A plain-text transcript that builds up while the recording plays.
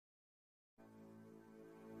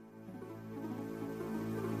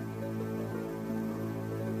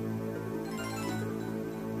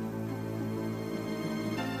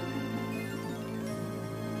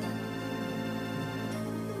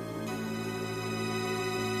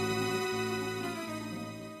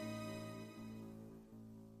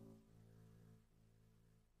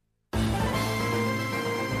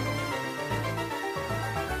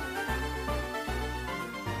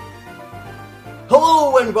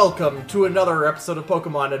Hello and welcome to another episode of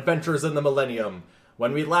Pokemon Adventures in the Millennium.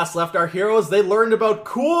 When we last left our heroes, they learned about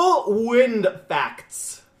cool wind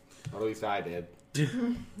facts. At least I did.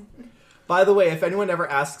 By the way, if anyone ever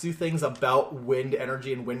asks you things about wind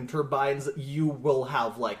energy and wind turbines, you will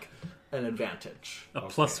have, like, an advantage. A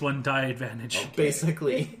 +1 die advantage. Okay.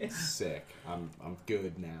 Basically. Sick. I'm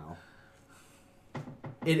good now.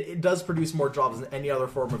 It does produce more jobs than any other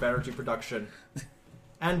form of energy production.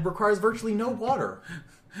 And requires virtually no water.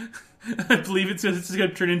 I believe it's going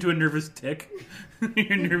to turn into a nervous tick.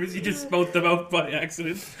 You're nervous, you just spout them out by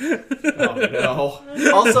accident. Oh no.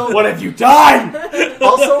 Also, What have you done?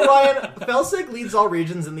 Also, Ryan, Felsig leads all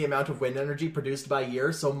regions in the amount of wind energy produced by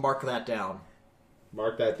year, so mark that down.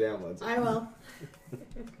 Mark that down, Lindsay. I will.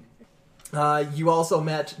 You also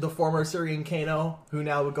met the former Syrian Kano, who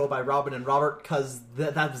now would go by Robin and Robert, because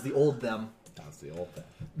that was the old them. That's the old thing.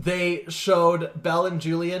 They showed Belle and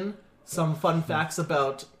Julian some fun facts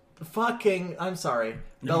about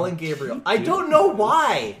Belle and Gabriel. I don't know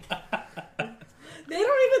why. They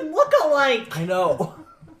don't even look alike. I know.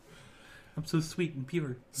 I'm so sweet and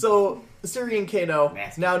pure. So, Syrian Kano,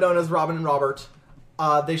 Nasty. now known as Robin and Robert,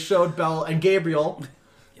 they showed Belle and Gabriel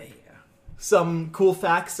Yeah. some cool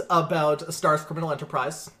facts about Star's criminal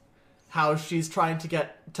enterprise. How she's trying to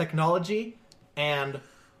get technology and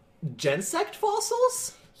Gensect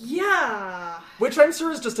fossils? Yeah. Which I'm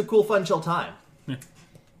sure is just a cool, fun, chill time.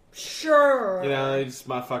 Sure. You know, you just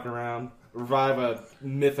might fuck around. Revive a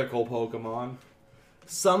mythical Pokemon.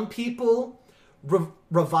 Some people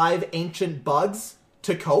revive ancient bugs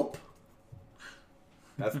to cope.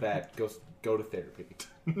 That's bad. Go to therapy.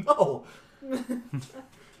 No.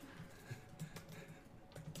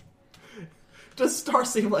 Does Star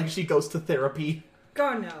seem like she goes to therapy?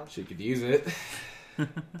 Go no. She could use it.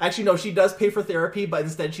 Actually, no, she does pay for therapy, but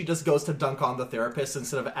instead she just goes to dunk on the therapist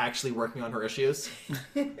instead of actually working on her issues.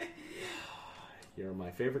 You're my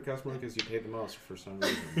favorite customer because you pay the most for some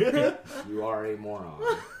reason. You are a moron.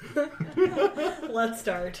 Let's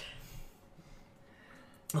start.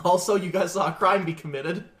 Also, you guys saw a crime be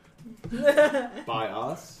committed. By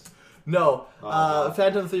us? No, Oh.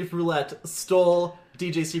 Phantom Thief Roulette stole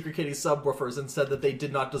DJ Secret Kitty's subwoofers and said that they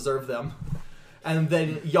did not deserve them. And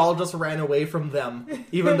then y'all just ran away from them,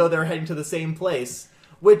 even though they're heading to the same place,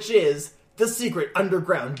 which is the secret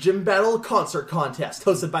underground gym battle concert contest,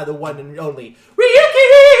 hosted by the one and only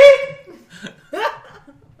Ryuki!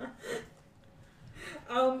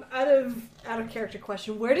 Out of character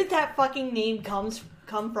question, where did that fucking name come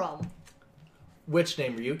from? Which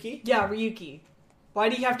name, Ryuki? Yeah, Ryuki. Why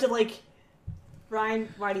do you have to, like...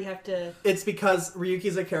 Ryan, why do you have to... It's because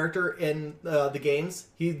Ryuki's a character in the games.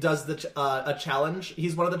 He does a challenge.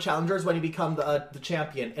 He's one of the challengers when he becomes the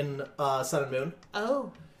champion in Sun and Moon.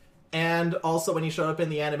 Oh. And also when he showed up in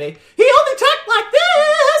the anime, he only talked like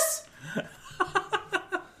this!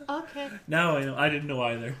 Okay. Now I know. I didn't know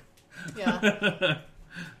either. Yeah.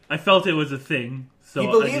 I felt it was a thing. So He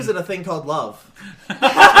believes I in a thing called love. Just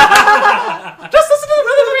listen to the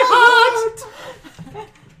rhythm of your heart!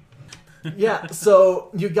 Yeah,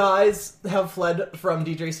 so you guys have fled from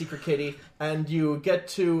DJ Secret Kitty, and you get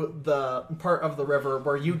to the part of the river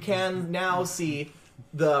where you can now see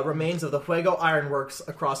the remains of the Fuego Ironworks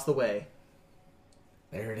across the way.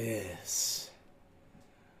 There it is.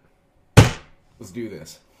 Let's do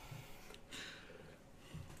this.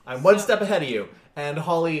 I'm one step ahead of you, and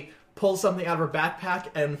Holly pulls something out of her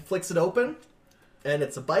backpack and flicks it open, and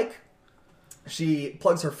it's a bike. She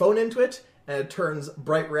plugs her phone into it, and it turns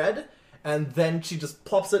bright red, and then she just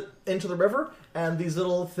plops it into the river, and these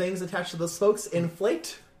little things attached to the spokes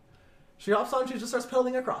inflate. She hops on, she just starts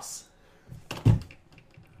pedaling across.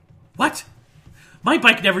 What? My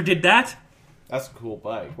bike never did that. That's a cool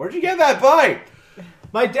bike. Where'd you get that bike?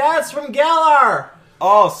 My dad's from Galar!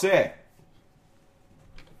 Oh, sick.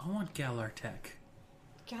 I want Galar Tech.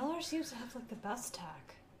 Galar seems to have, like, the best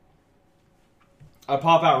tech. I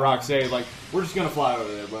pop out Roxanne, like, we're just gonna fly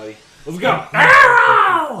over there, buddy. Let's go.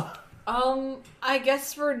 Ow! I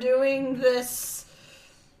guess we're doing this...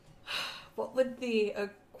 What would the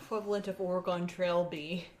equivalent of Oregon Trail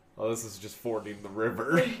be? Oh, this is just fording the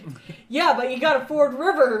river. Yeah, but you gotta ford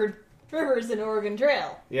rivers in Oregon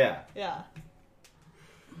Trail. Yeah. Yeah.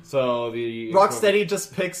 So the... Rocksteady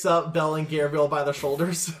just picks up Belle and Gabriel by the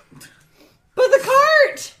shoulders. But the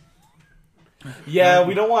cart! Yeah,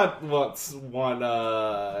 we don't want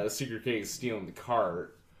Secret Kitty stealing the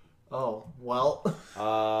cart. Oh, well.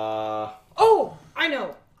 Oh, I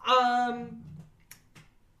know.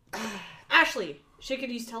 Ashley, she could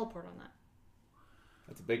use teleport on that.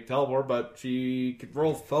 That's a big teleport, but she could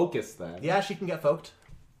roll focus then. Yeah, she can get folked.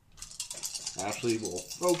 Ashley will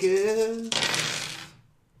focus.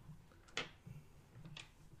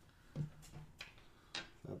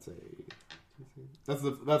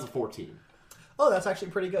 That's a 14. Oh, that's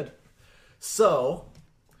actually pretty good. So,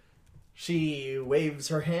 she waves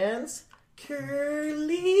her hands.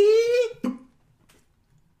 Curly.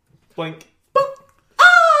 Blink.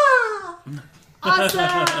 Ah!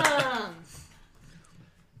 Awesome!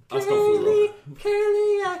 Let's go Curly,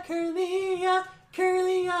 Furo. curly,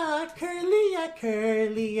 curly, curly, curly,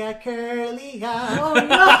 curly, curly. Oh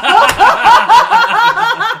no!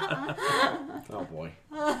 Oh boy.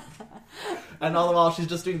 And all the while, she's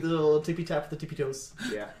just doing the little tippy tap with the tippy toes.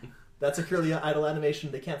 Yeah. That's a curly idle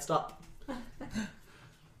animation. They can't stop.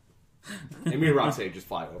 And me and Roxy just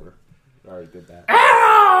fly over. I already did that.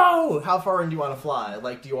 Ow! How far in do you want to fly?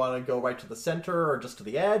 Like, do you want to go right to the center or just to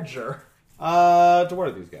the edge? Or, To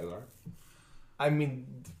where these guys are. I mean,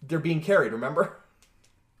 they're being carried. Remember?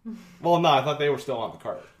 Well, no, I thought they were still on the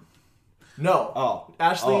cart. No. Oh.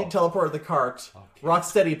 Ashley Oh. teleported the cart. Okay.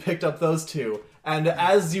 Rocksteady picked up those two. And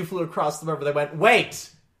as you flew across the river, they went, wait!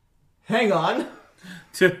 Hang on.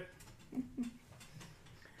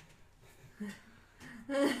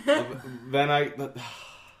 Then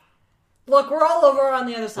Look, we're all over on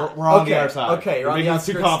the other side. we're on Okay, the other side. okay, you're We're on the making this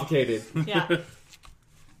too outskirts. complicated. Yeah.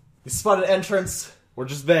 You spot an entrance. We're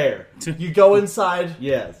just there. You go inside.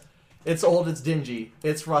 Yes. It's old, it's dingy,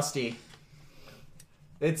 it's rusty.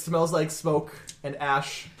 It smells like smoke and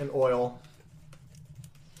ash and oil.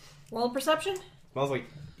 Roll perception? Smells like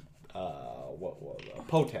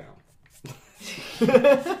Po Town.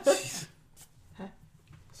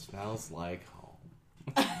 Smells like home.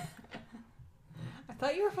 I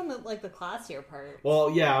thought you were from the classier part. Well,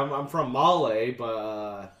 yeah, I'm from Male, but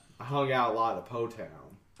I hung out a lot at Po Town.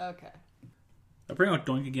 Okay. I bring out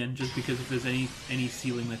Doink again just because if there's any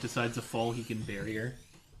ceiling that decides to fall, he can bury her.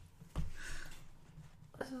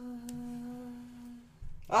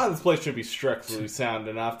 This place should be structurally sound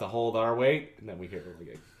enough to hold our weight, and then we hear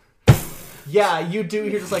like Yeah, you do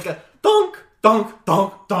hear just like a dunk, dunk,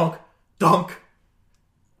 dunk, dunk, dunk.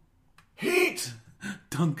 Heat!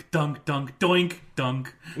 Dunk, dunk, dunk, doink,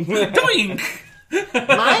 dunk, doink!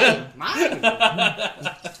 Mine!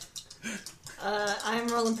 I'm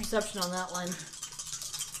rolling perception on that one.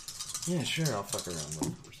 yeah, sure, I'll fuck around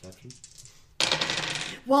with perception.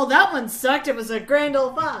 Well, that one sucked. It was a grand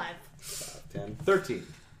old 5. 10, 13.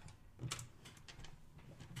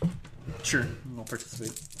 Sure, I'll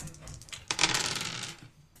participate.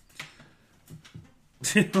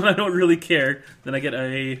 When I don't really care, then I get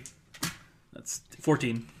that's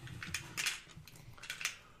 14.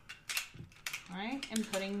 Alright, I'm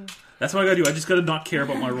putting... That's what I gotta do. I just gotta not care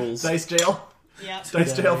about my rolls. Dice jail. Yep.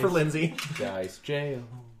 Dice jail for Lindsay. Dice jail.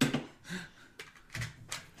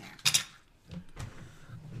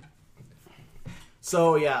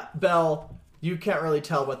 So yeah, Belle, you can't really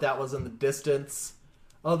tell what that was in the distance.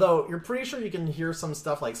 Although, you're pretty sure you can hear some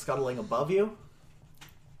stuff like scuttling above you.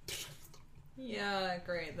 Yeah,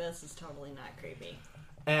 great. This is totally not creepy.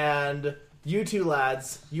 And you two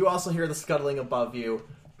lads, you also hear the scuttling above you.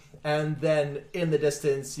 And then in the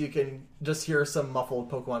distance, you can just hear some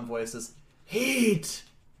muffled Pokemon voices. Heat!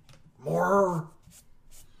 More!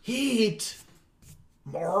 Heat!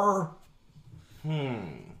 More!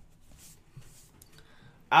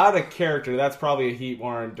 Out of character, that's probably a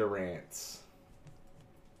Heatmore Durance.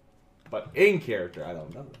 But in character, I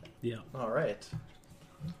don't know that. Yeah. Alright.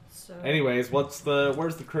 So... Anyways, where's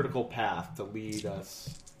the critical path to lead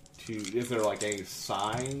us to? Is there like any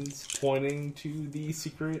signs pointing to the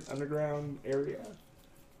secret underground area?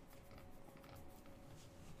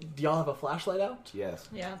 Do y'all have a flashlight out? Yes.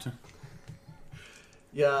 Yeah.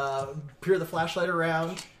 You peer the flashlight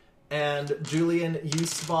around, and Julian, you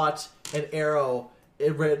spot an arrow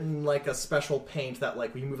written like a special paint that,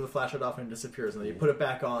 like, when you move the flashlight off and it disappears, and then you put it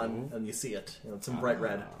back on and you see it. You know, it's in bright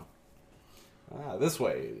red. This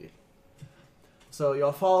way. So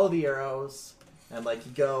you'll follow the arrows, and like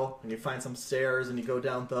you go and you find some stairs and you go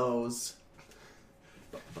down those.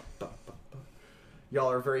 Y'all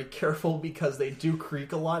are very careful because they do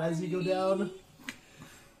creak a lot as you go down.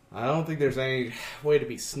 I don't think there's any way to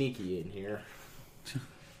be sneaky in here.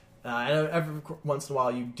 And every once in a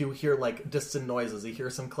while you do hear like distant noises. You hear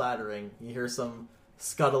some clattering, you hear some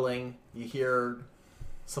scuttling, you hear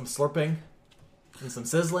some slurping and some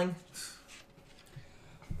sizzling.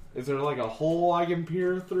 Is there like a hole I can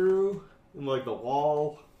peer through in like the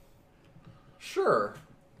wall? Sure.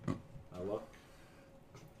 I look.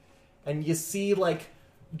 And you see like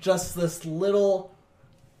just this little,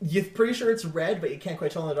 you're pretty sure it's red, but you can't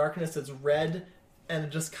quite tell in the darkness. It's red, and it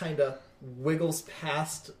just kind of wiggles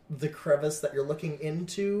past the crevice that you're looking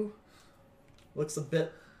into. Looks a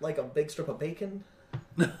bit like a big strip of bacon.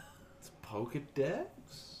 It's Pokedex?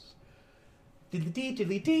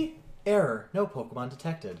 Diddly-dee. Error. No Pokemon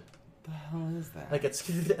detected. What the hell is that? Like it's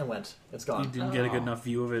and went. It's You gone. didn't get a good enough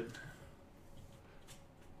view of it.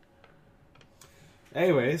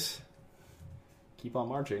 Anyways, keep on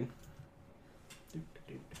marching.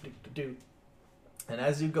 And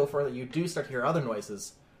as you go further, you do start to hear other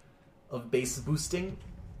noises of bass boosting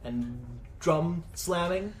and drum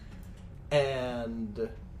slamming and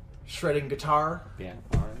shredding guitar. Yeah,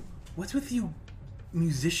 alright. What's with you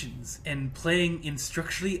musicians and playing in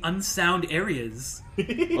structurally unsound areas?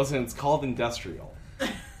 Listen, it's called industrial.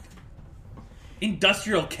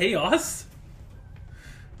 Industrial chaos?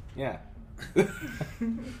 Yeah.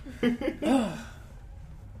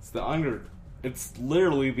 It's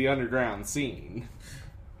literally the underground scene.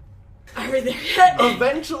 Are we there yet?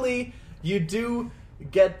 Eventually, you do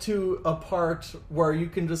get to a part where you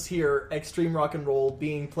can just hear extreme rock and roll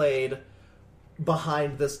being played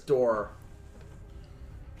behind this door.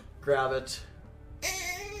 Grab it.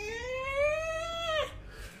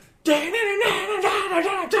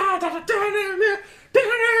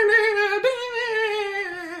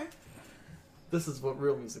 This is what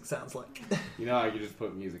real music sounds like. You know how you just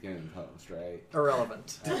put music in post, right?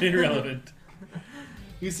 Irrelevant. Irrelevant.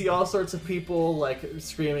 You see all sorts of people like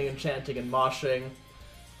screaming and chanting and moshing.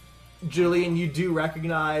 Julian, you do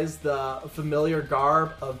recognize the familiar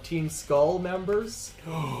garb of Team Skull members.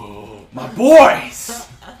 My boys!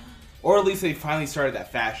 Or at least they finally started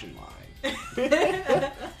that fashion line.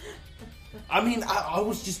 I mean, I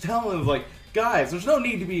was just telling them, like, guys, there's no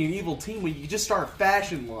need to be an evil team when you can just start a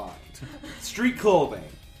fashion line. Street clothing.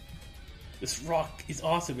 This rock is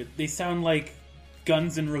awesome. They sound like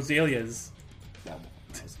Guns and Rosalia's. That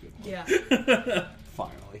was a good one. Yeah.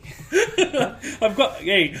 Finally.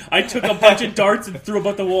 Hey, I took a bunch of darts and threw them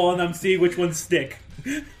at the wall, and I'm seeing which ones stick.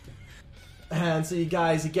 And so you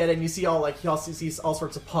guys, you get in, you see all like you also see all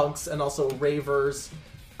sorts of punks and also ravers.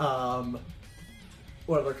 What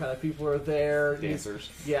other kind of people are there? Dancers.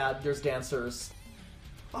 Yeah, there's dancers.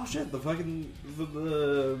 Oh shit, the fucking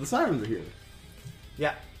the sirens are here.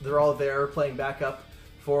 Yeah, they're all there playing backup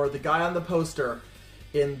for the guy on the poster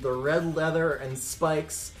in the red leather and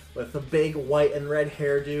spikes with the big white and red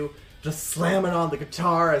hairdo, just slamming on the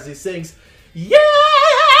guitar as he sings, "Yeah!"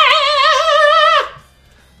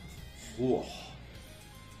 Whoa.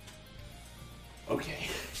 Okay.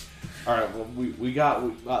 All right. Well, we got.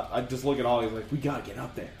 I just look at Ollie like we gotta get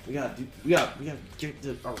up there. We gotta get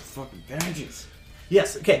to our fucking badges.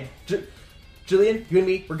 Yes, okay. Julian, you and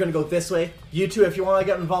me, we're gonna go this way. You two, if you want to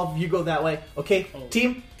get involved, you go that way. Okay? Oh.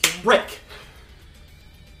 Team, break!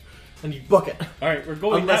 And you book it. Alright, we're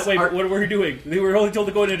going Unless that way, our- but what are we doing? They were only told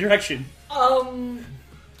to go in a direction.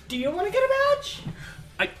 Do you want to get a badge?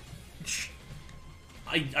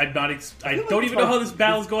 I'm not. I don't even know how this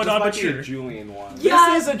battle's going on, but sure. Julian one.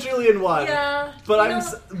 Yeah. This is a Julian one. Yeah. But you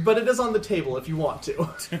but it is on the table if you want to.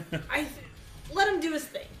 let him do his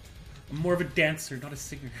thing. I'm more of a dancer, not a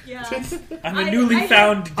singer. Yeah. I'm a newly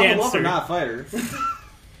found I'm a lover, dancer. not a fighter.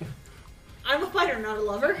 I'm a fighter, not a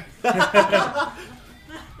lover.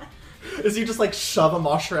 Is he just like shove a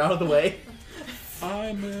mosher out of the way?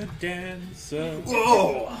 I'm a dancer.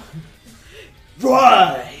 Whoa!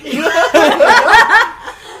 Right!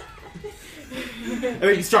 And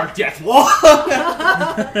then you start death wall. I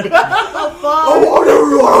want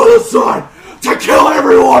everyone on this side to kill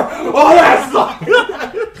everyone on that side,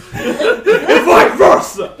 and vice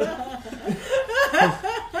versa.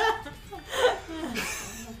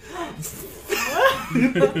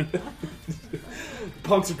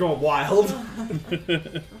 Punks are going wild.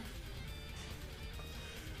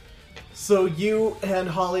 So you and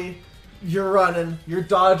Holly, you're running, you're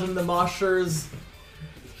dodging the moshers,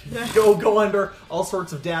 go under all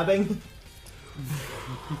sorts of dabbing.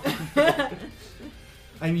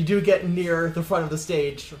 And you do get near the front of the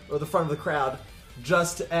stage, or the front of the crowd,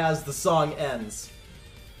 just as the song ends.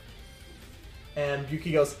 And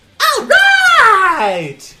Yuki goes,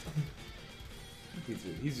 "Alright!"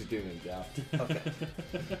 He's just doing his job. Okay.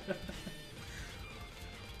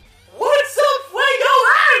 What's up, Fuego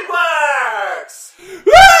Ironworks?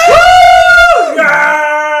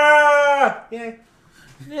 Yeah! Yeah.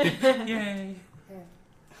 Yay.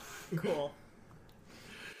 Cool.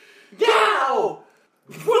 Now,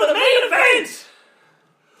 for the main event,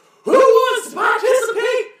 who wants to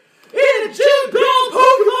participate in a Jim Bell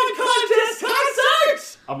Pokemon Contest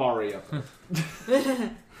concert? I'm already up there.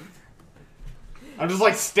 I'm just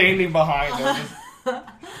like standing behind him.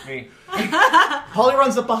 Me. Holly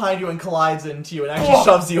runs up behind you and collides into you and actually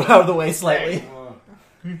shoves you out of the way slightly.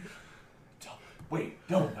 Wait,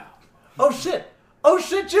 don't bow. Oh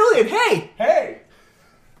shit, Julian, hey! Hey!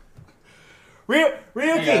 Ryuki,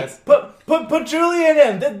 Hey, guys. put Julian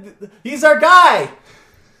in. He's our guy.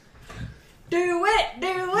 Do it!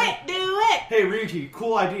 Hey, Ryuki,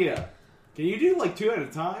 cool idea. Can you do like 2 at a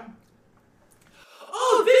time?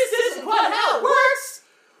 Oh, this isn't quite how it works.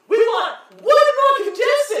 We want one more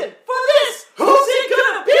contestant for this. Who's it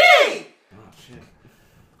gonna be? Oh, shit.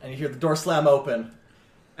 And you hear the door slam open,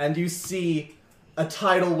 and you see a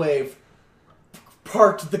tidal wave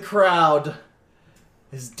part the crowd.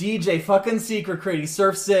 As DJ fucking Secret Crate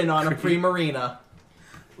surfs in on a pre-marina.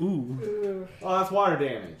 Ooh. Oh, that's water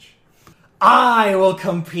damage. I will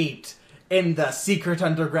compete in the Secret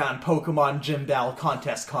Underground Pokemon Gym Battle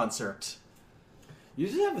Contest concert. You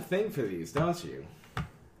just have a thing for these, don't you?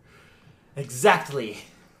 Exactly.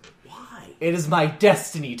 Why? It is my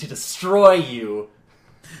destiny to destroy you.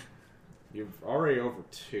 You're already over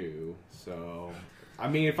 2, so... I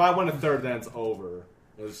mean, if I win a third, then it's over.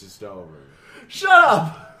 It's just over. Shut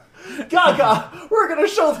up! Gaga, we're gonna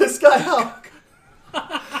show this guy up.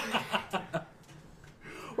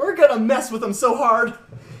 We're gonna mess with him so hard.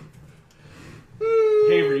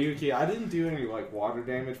 Hey, Ryuki, I didn't do any, like, water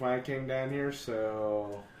damage when I came down here,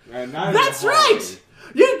 so... That's right!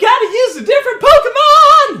 You gotta use a different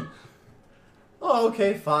Pokemon! Oh,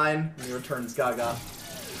 okay, fine. And he returns Gaga.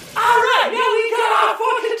 Alright, now we got our 4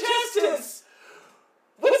 contestants!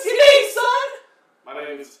 What's your name, son? My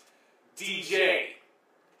name is DJ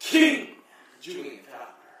King Julian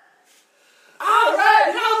Fowler.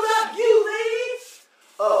 Alright, how about you, lady?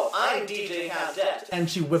 Oh, I'm DJ Half-Dead. And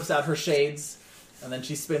she whips out her shades, and then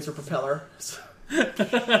she spins her propeller. And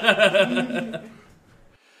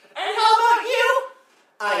how about you?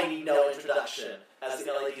 I need no introduction, as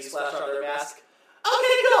the LEDs flash on their mask.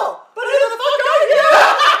 Okay, cool, but who the fuck are you?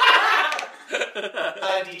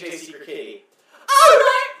 I'm DJ Secret Kitty.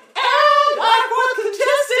 Alright, and our 4th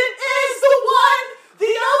contestant is the one,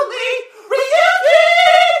 the only, Ryuki!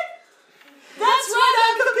 That's right,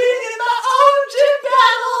 I'm competing in my own gym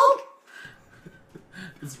battle!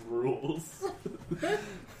 This rules.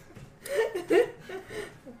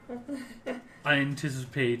 I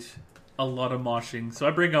anticipate a lot of moshing, so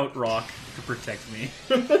I bring out Rock to protect me.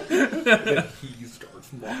 He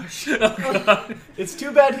starts mosh. Oh, God. It's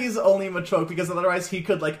too bad he's only Machoke, because otherwise he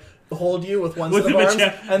could, like, hold you with one set With of the arms,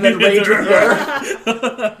 Machoke. and then rage with the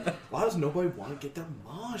other. Why does nobody want to get their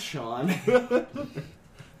mosh on?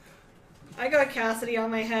 I got Cassidy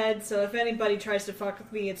on my head, so if anybody tries to fuck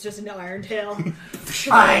with me, it's just an Iron Tail.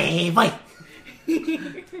 Bye!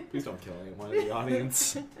 Please don't kill anyone in the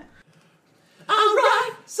audience.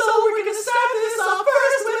 Alright, so we're gonna start this off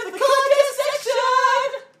first with the contest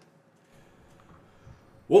section!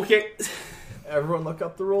 Okay. Everyone look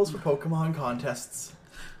up the rules for Pokemon contests.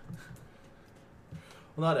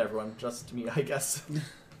 Well, not everyone, just me, I guess.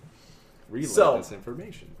 Relay So- this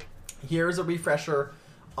information. Here's a refresher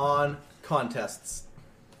on contests.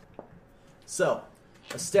 So,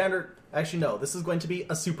 a standard... Actually, no, this is going to be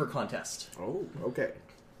a super contest, Oh, okay.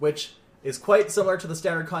 which is quite similar to the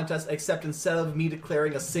standard contest, except instead of me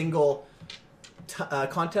declaring a single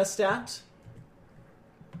contest stat,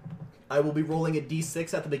 I will be rolling a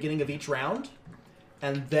d6 at the beginning of each round,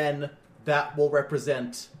 and then that will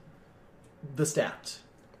represent the stat.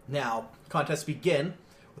 Now, contests begin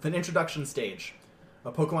with an introduction stage.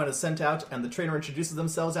 A Pokemon is sent out, and the trainer introduces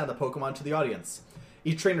themselves and the Pokemon to the audience.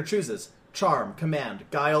 Each trainer chooses Charm, Command,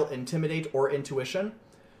 Guile, Intimidate, or Intuition.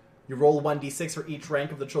 You roll 1d6 for each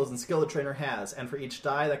rank of the chosen skill the trainer has, and for each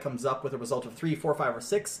die that comes up with a result of 3, 4, 5, or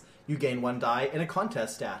 6, you gain 1 die in a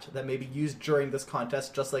contest stat that may be used during this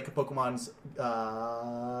contest, just like a Pokemon's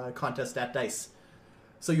contest stat dice.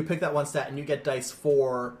 So you pick that one stat, and you get dice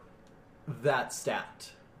for that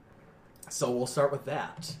stat. So we'll start with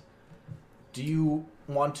that. Do you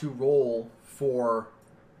want to roll for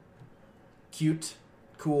cute,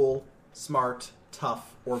 cool, smart,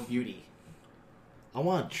 tough, or beauty? I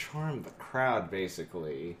want to charm the crowd,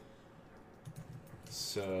 basically.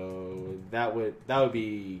 So that would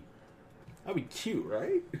be cute,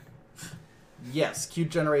 right? Yes, cute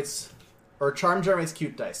generates, or charm generates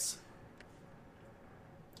cute dice.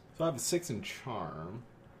 So I have a 6 in charm.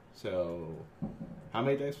 So how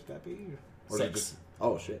many dice would that be? Or is it 6. just-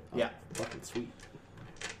 oh shit! Oh, Yeah. fucking sweet.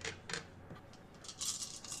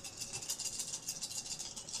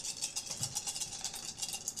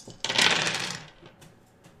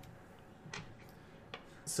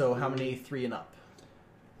 So how many 3 and up?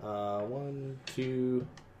 1, 2,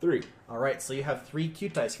 3. Alright, so you have 3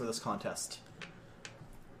 cute dice for this contest.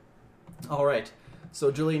 Alright,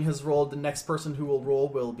 so Julian has rolled. The next person who will roll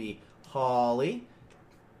will be Holly.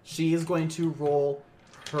 She is going to roll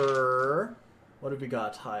her... What have we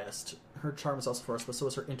got highest? Her charm is also force, but so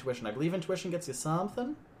is her intuition. I believe intuition gets you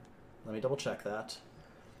something. Let me double check that.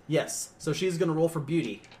 Yes, so she's going to roll for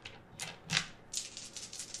beauty.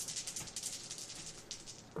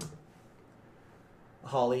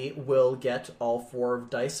 Holly will get all 4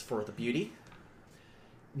 dice for the beauty.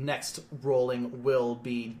 Next rolling will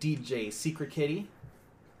be DJ Secret Kitty.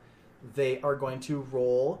 They are going to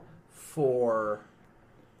roll for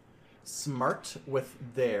smart with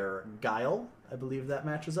their guile. I believe that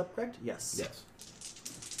matches up, correct? Yes. Yes.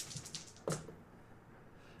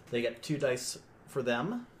 They get 2 dice for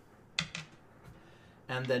them.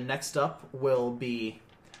 And then next up will be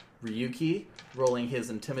Ryuki rolling his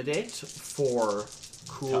intimidate for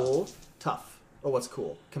cool, tough. Oh, what's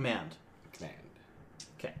cool? Command. Command.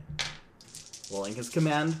 Okay. Rolling his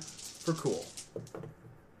command for cool.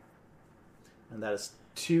 And that is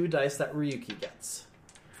 2 dice that Ryuki gets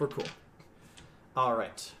for cool.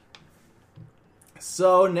 Alright.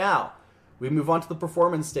 So now, we move on to the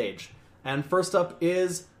performance stage. And first up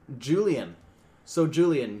is Julian. So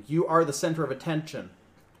Julian, you are the center of attention,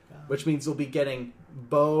 which means you'll be getting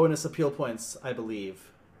bonus appeal points, I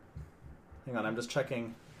believe. Hang on, I'm just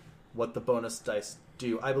checking what the bonus dice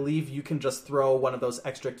do. I believe you can just throw one of those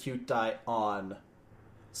extra cute die on.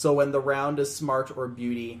 So when the round is smart or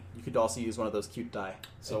beauty, you could also use one of those cute die.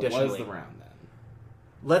 So what is the round then?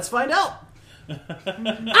 Let's find out!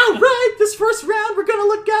 Alright, this first round we're gonna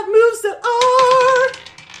look at moves that are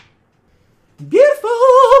beautiful!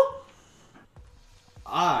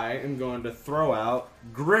 I am going to throw out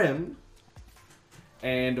Grim,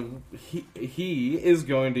 and he is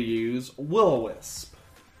going to use Will-O-Wisp.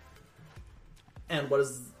 And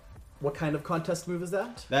what kind of contest move is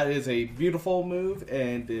that? That is a beautiful move,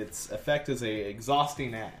 and its effect is a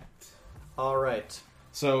exhausting act. Alright.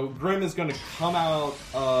 So Grim is going to come out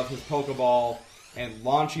of his Pokeball and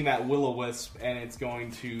launching that Will-O-Wisp, and it's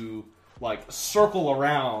going to circle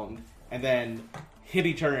around and then hit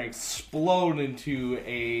each other and explode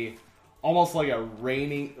into almost like a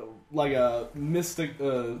raining, like a mystic,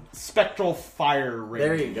 spectral fire rain.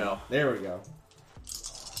 There you go. There we go.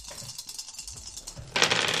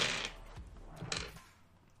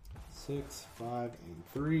 Six, 5, and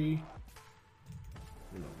 3.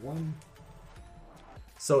 And a 1.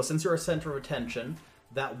 So since you're a center of attention,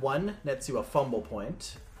 that 1 nets you a fumble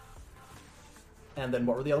point. And then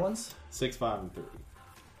what were the other ones? 6, 5, and 3.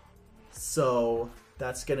 So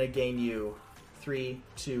that's going to gain you 3,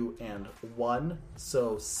 2, and 1.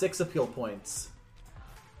 So 6 appeal points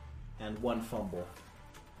and 1 fumble.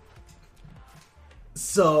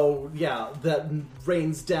 So, yeah, that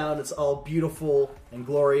rains down. It's all beautiful and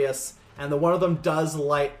glorious. And the one of them does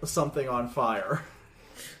light something on fire.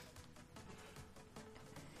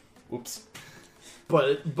 Whoops.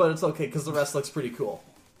 But it's okay, because the rest looks pretty cool.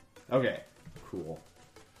 Okay. Cool.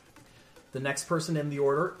 The next person in the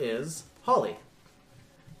order is Holly.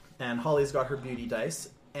 And Holly's got her beauty dice.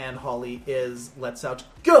 And Holly lets out,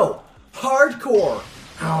 go! Hardcore!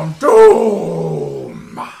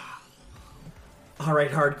 Houndoom!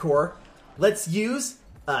 Alright, Hardcore. Let's use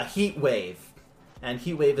a Heat Wave. And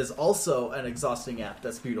Heat Wave is also an exhausting act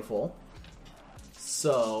that's beautiful.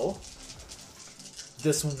 So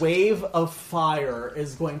this wave of fire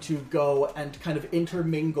is going to go and kind of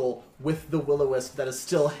intermingle with the Will-O-Wisp that is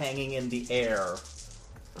still hanging in the air.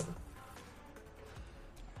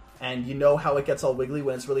 And you know how it gets all wiggly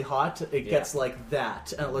when it's really hot? It gets like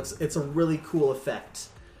that. And it's a really cool effect.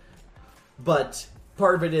 But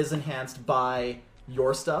part of it is enhanced by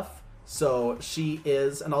your stuff. So she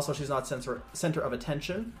is, and also she's not center of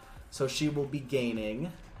attention. So she will be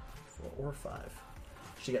gaining 4 or 5.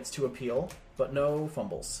 She gets 2 appeal, but no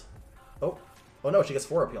fumbles. Oh no, she gets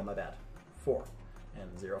 4 appeal, my bad. 4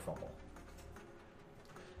 and 0 fumble.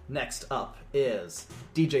 Next up is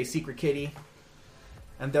DJ Secret Kitty.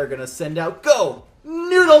 And they're gonna send out, go!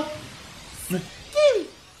 Noodle! And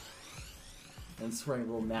it's wearing a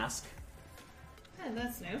little mask. Yeah,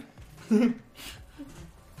 that's new.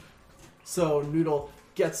 So Noodle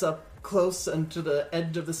gets up close and to the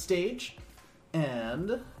edge of the stage,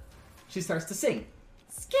 and she starts to sing.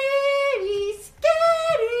 Skitty,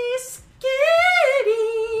 skitty,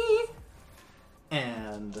 skitty!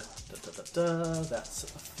 And that's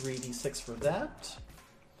 3d6 for that.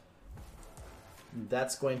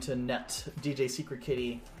 That's going to net DJ Secret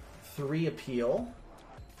Kitty 3 appeal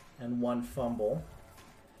and 1 fumble.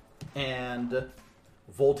 And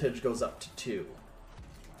voltage goes up to 2.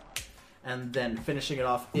 And then finishing it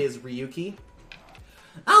off is Ryuki.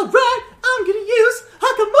 Alright, I'm gonna use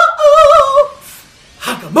Hakamo'o!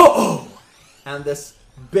 Hakamo'o! And this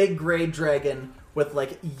big gray dragon with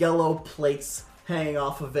yellow plates hanging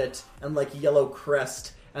off of it and like yellow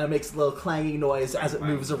crest, and it makes a little clanging noise as it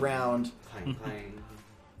moves around. Clang, clang.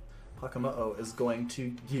 Hakama'o is going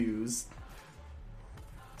to use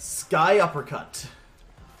Sky Uppercut,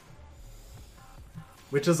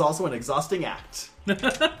 which is also an exhausting act.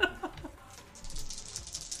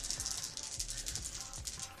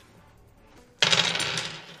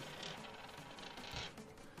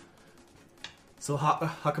 So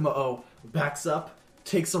Hakama'o backs up,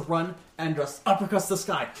 takes a run, and just uppercuts the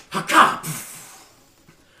sky. Haka!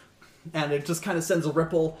 And it just kind of sends a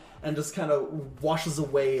ripple and just kind of washes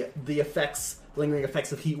away the effects, lingering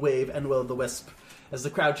effects of Heat Wave and Will-o'-the-Wisp as the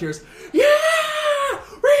crowd cheers, "Yeah!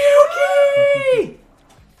 Ryuki!"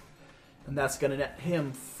 And that's going to net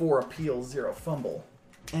him 4 appeal, 0 fumble.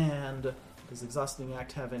 And does Exhausting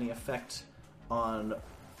Act have any effect on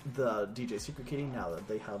the DJ Secret Kitty now that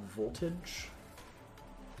they have voltage?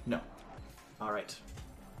 No. Alright.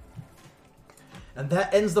 And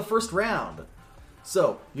that ends the first round.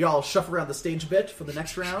 So, y'all shuffle around the stage a bit for the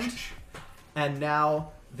next round. And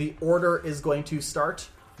now the order is going to start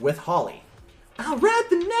with Holly. Alright,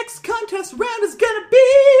 the next contest round is gonna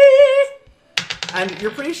be... And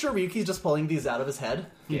you're pretty sure Ryuki's just pulling these out of his head?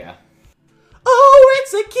 Yeah. Oh,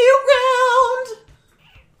 it's a cute round!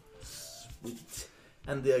 Sweet.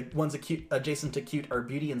 And the ones adjacent to cute are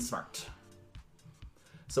beauty and smart.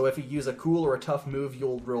 So if you use a cool or a tough move,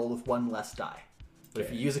 you'll roll with 1 less die. But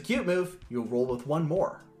if you use a cute move, you'll roll with 1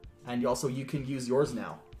 more. And you can use yours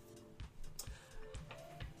now.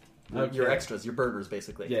 Okay. Your extras, your burgers,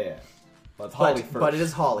 basically. Yeah. But it's Holly first. But it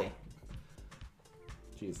is Holly.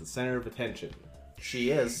 She's the center of attention.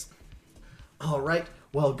 She is. Alright,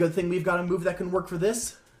 well, good thing we've got a move that can work for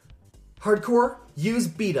this. Hardcore, use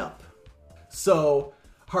Beat Up. So,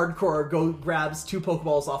 Hardcore grabs 2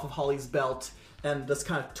 Pokeballs off of Holly's belt and just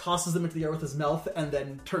kind of tosses them into the air with his mouth and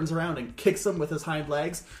then turns around and kicks them with his hind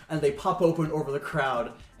legs, and they pop open over the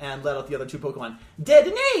crowd and let out the other 2 Pokemon.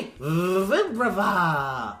 Dedenne!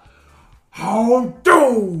 Vibrava!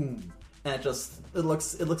 Houndoom! And it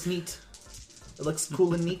looks neat. It looks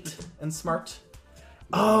cool and neat and smart.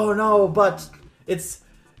 Oh no, but it's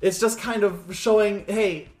just kind of showing,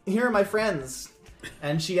 hey, here are my friends.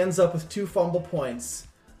 And she ends up with 2 fumble points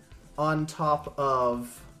on top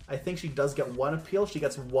of, I think she does get 1 appeal. She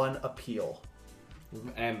gets 1 appeal.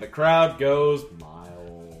 And the crowd goes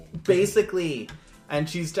mild. Basically. And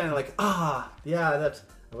she's kind of like, yeah,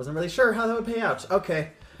 I wasn't really sure how that would pay out.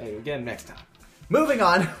 Okay. Hey, again next time. Moving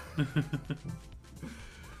on.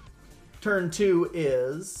 Turn 2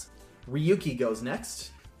 is Ryuki goes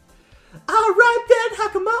next. Alright then,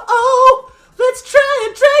 Hakama'o! Let's try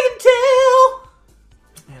a Dragon Tail!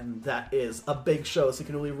 And that is a big show, so you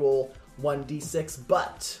can only roll 1d6,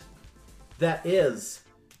 but that is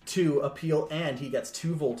 2 appeal, and he gets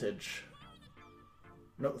 2 voltage.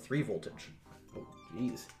 No, 3 voltage. Oh,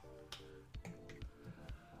 jeez.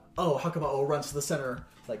 Oh, Hakama'o runs to the center,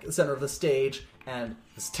 like the center of the stage, and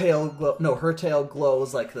her tail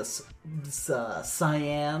glows like this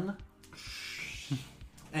cyan.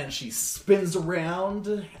 And she spins around,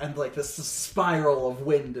 and like this spiral of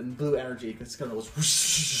wind and blue energy just kind of goes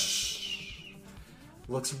whoosh.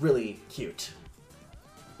 Looks really cute.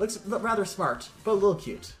 Looks rather smart, but a little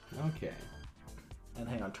cute. Okay. And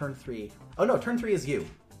hang on, turn 3. Oh no, turn 3 is you.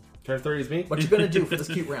 Turn 3 is me? What you gonna do for this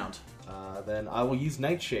cute round? Then I will use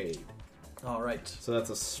Nightshade. Alright. So that's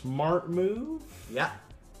a smart move. Yeah.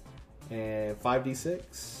 And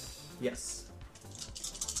 5d6. Yes.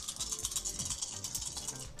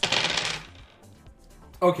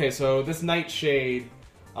 Okay, so this Nightshade,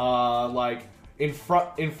 like in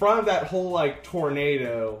front of that whole like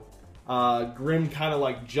tornado, Grim kind of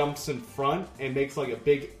like jumps in front and makes like a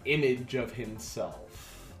big image of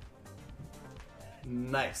himself.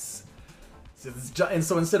 Nice. And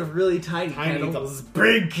so instead of really tiny candle, it's this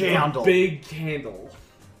big candle. A big candle.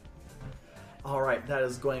 Alright, that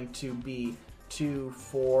is going to be 2,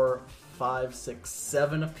 4, 5, 6,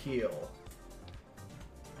 7 appeal.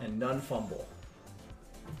 And none fumble.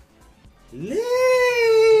 Late!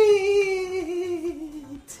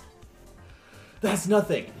 That's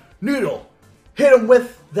nothing. Noodle, hit him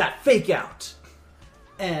with that fake out.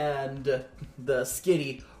 And the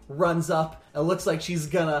Skitty runs up and looks like she's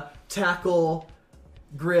gonna tackle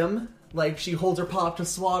Grim. Like she holds her paw up to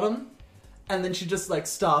swat him. And then she just like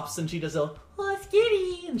stops and she does a, oh,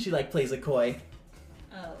 Skitty! And she like plays it coy.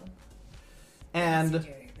 Oh. And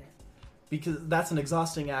because that's an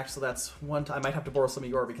exhausting act, so that's 1 time. I might have to borrow some of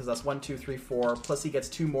your because that's 1, 2, 3, 4. Plus he gets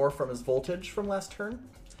 2 more from his voltage from last turn.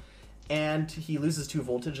 And he loses 2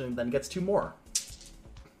 voltage and then gets 2 more.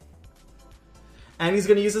 And he's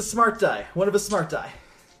going to use his smart die. One of his smart die.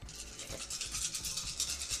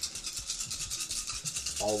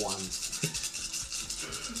 all ones.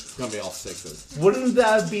 It's gonna be all sixes. Wouldn't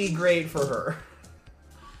that be great for her?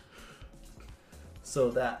 So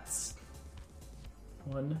that's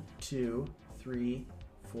 1, 2, 3,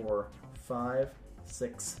 4, 5,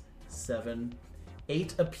 6, 7,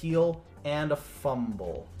 8 appeal and a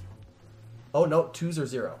fumble. Oh no, 2s are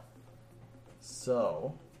 0.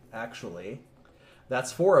 So, actually,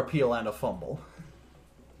 that's 4 appeal and a fumble.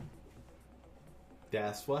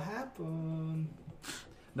 That's what happened.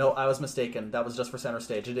 No, I was mistaken. That was just for center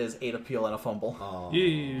stage. It is 8 appeal and a fumble. Oh.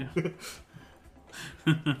 Yeah.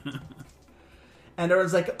 And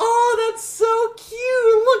everyone's like, "Oh, that's so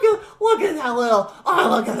cute! Look at that little! Oh,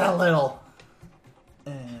 look at that little!"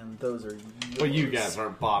 And those are yours. Well, you guys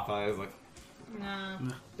aren't bop. I was like, Nah.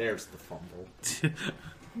 there's the fumble.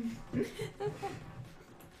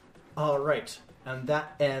 All right, and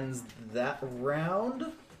that ends that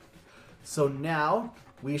round. So now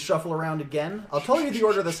we shuffle around again. I'll tell you the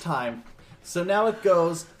order this time. So now it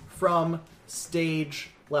goes from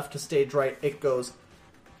stage left to stage right. It goes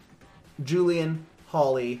Julian,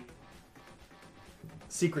 Holly,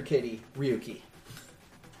 Secret Kitty, Ryuki.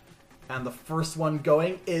 And the first one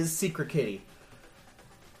going is Secret Kitty.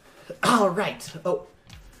 All right. Oh,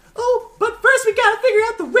 but first we gotta figure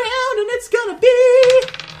out the round, and it's gonna be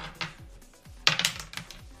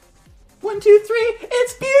 1, 2, 3.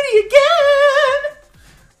 It's Beauty again.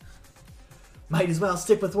 Might as well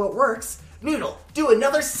stick with what works. Noodle, do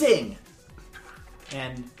another sing.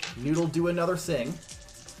 And Noodle, do another sing.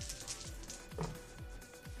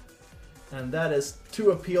 And that is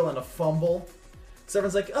 2 appeal and a fumble. So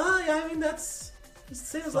everyone's like, "Oh, yeah, I mean, that's the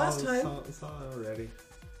same as last time. It's all already.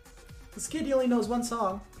 This kid, he only knows one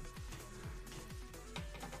song.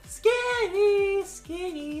 Skinny,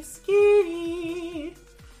 skinny, skinny."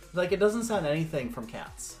 Like, it doesn't sound anything from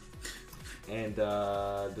Cats. And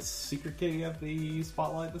does Secret Kitty have the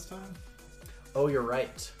spotlight this time? Oh, you're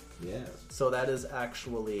right. Yes. So that is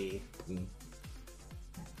actually...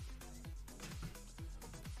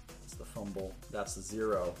 It's the fumble. That's a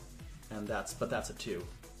 0. And that's a 2.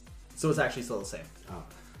 So it's actually still the same. Oh.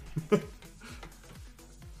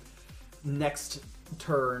 Next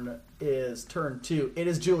turn is turn 2. It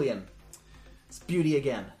is Julian. It's Beauty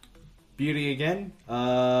again. Beauty again.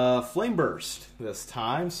 Flame Burst this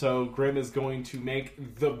time. So Grim is going to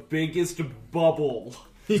make the biggest bubble.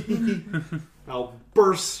 I'll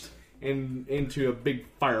burst into a big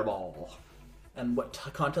fireball. And what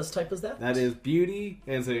contest type is that? That is Beauty,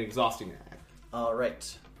 and it's an exhausting act. All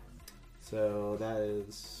right. So that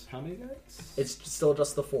is how many dice? It's still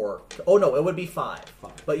just the 4. Oh no, it would be 5.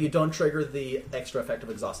 5. But you don't trigger the extra effect of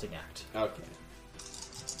Exhausting Act. Okay.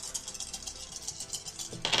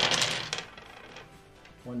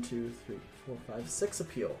 1, 2, 3, 4, 5, 6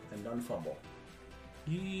 appeal and none fumble.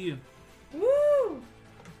 Yeah. Woo!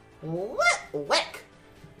 Lick!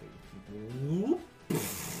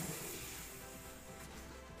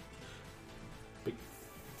 Big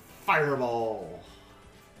fireball.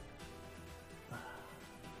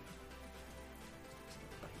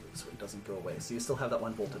 So it doesn't go away. So you still have that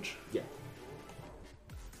 1 voltage. Yeah.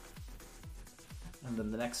 And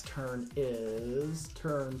then the next turn is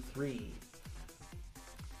turn 3.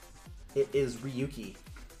 It is Ryuki.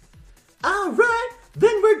 Alright,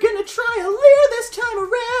 then we're gonna try a Leer this time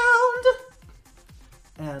around!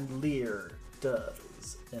 And Leer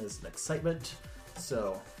does is an excitement.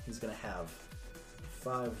 So he's gonna have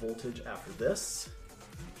 5 voltage after this.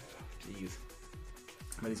 Jeez.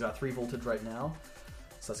 But he's got 3 voltage right now.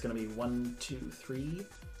 So that's gonna be 1, 2, 3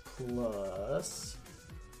 plus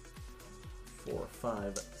 4,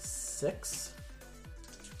 5, 6.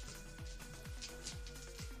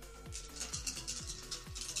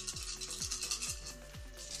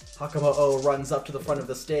 Hakamo'o runs up to the front of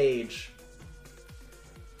the stage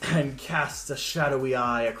and casts a shadowy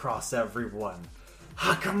eye across everyone.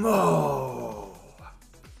 Hakamo!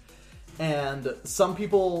 And some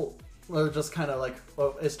people are just kind of like,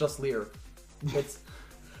 "Oh, it's just Leer."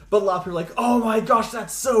 But a lot of people are like, "Oh my gosh,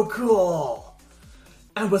 that's so cool!"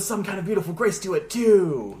 And with some kind of beautiful grace to it,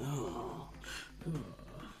 too.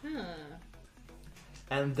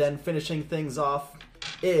 And then finishing things off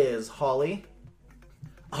is Holly.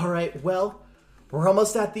 Alright, well, we're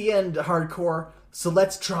almost at the end, Hardcore, so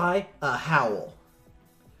let's try a howl.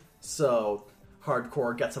 So,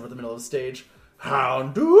 Hardcore gets up at the middle of the stage.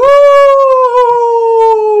 Houndoom!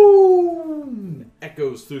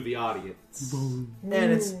 Echoes through the audience.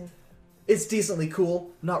 And it's decently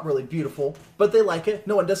cool, not really beautiful, but they like it.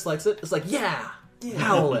 No one dislikes it. It's like, yeah,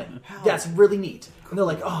 howling. That's really neat. And they're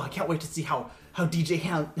like, "Oh, I can't wait to see how DJ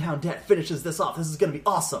Houndette finishes this off. This is going to be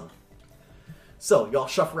awesome." So, y'all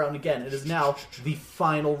shuffle around again. It is now the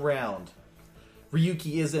final round.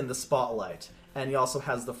 Ryuki is in the spotlight, and he also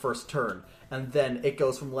has the first turn. And then it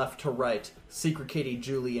goes from left to right. Secret Katie,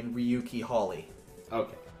 Julie, and Ryuki, Holly.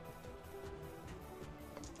 Okay.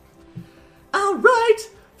 Alright,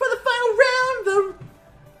 for the final round,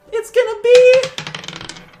 it's gonna be...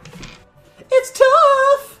 It's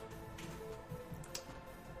tough!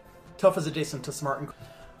 Tough is adjacent to smart and...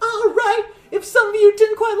 Alright, if some of you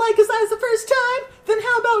didn't quite like his eyes the first time, then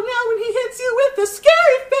how about now when he hits you with the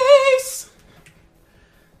scary face?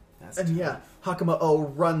 That's And yeah, Hakama O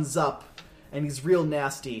runs up, and he's real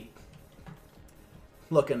nasty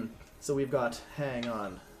looking. So we've got, hang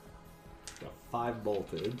on, got 5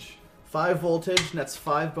 voltage. 5 voltage, and that's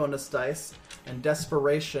 5 bonus dice, and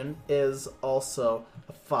desperation is also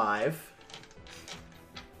a 5.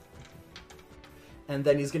 And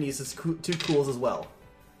then he's going to use his 2 cools as well.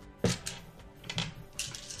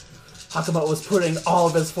 Hakama was putting all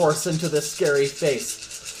of his force into this scary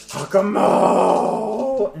face.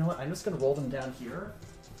 Hakama! You know what? I'm just going to roll them down here.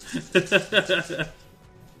 That's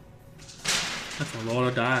a lot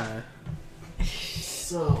of die.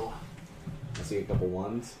 So, I see a couple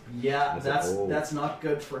ones. yeah, That's that's not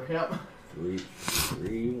good for him.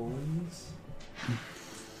 3 ones.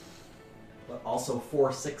 But also 4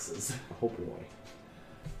 6s. Oh boy.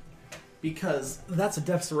 Because that's a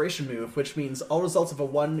desperation move, which means all results of a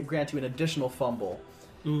 1 grant you an additional fumble.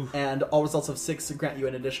 Oof. And all results of 6 grant you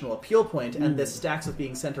an additional appeal point, and this stacks with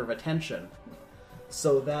being center of attention.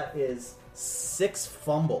 So that is 6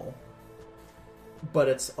 fumble, but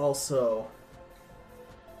it's also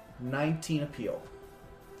 19 appeal.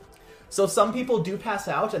 So some people do pass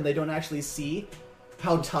out and they don't actually see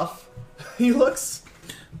how tough he looks.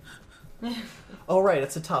 Oh right,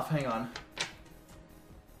 it's a tough, hang on.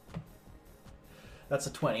 That's a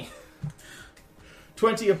 20.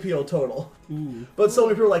 20 appeal total. Ooh. But so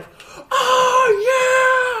many people are like,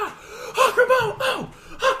 oh yeah! Hakamo! Oh!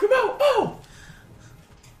 Hakamo! Oh!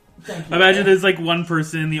 Thank you. Imagine there's like one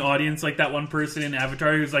person in the audience, like that one person in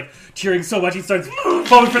Avatar who's like cheering so much he starts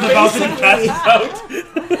falling for the mountain and passes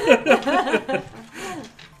out.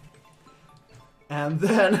 And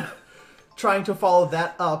then trying to follow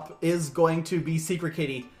that up is going to be Secret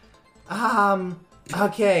Kitty.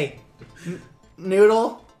 Okay.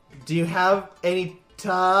 Noodle, do you have any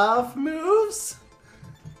tough moves?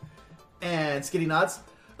 And Skitty nods.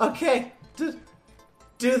 Okay,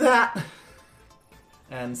 do that.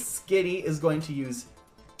 And Skitty is going to use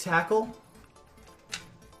Tackle.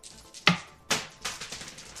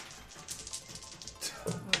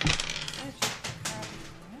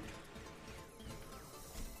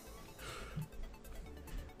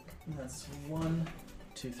 That's 1,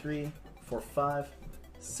 2, 3, 4, 5,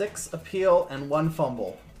 6 appeal and 1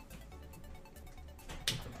 fumble.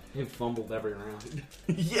 They've fumbled every round.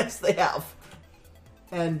 Yes, they have.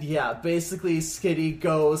 And yeah, basically Skitty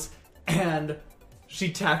goes and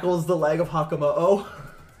she tackles the leg of Hakama-O.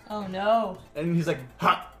 Oh no. And he's like,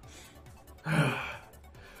 ha!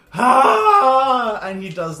 Ha! And he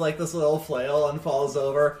does like this little flail and falls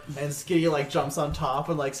over. And Skitty like jumps on top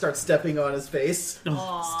and like starts stepping on his face.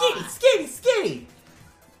 Aw. Skitty! Skitty!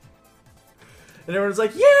 And everyone's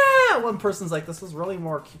like, yeah! One person's like, this is really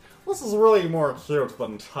more cute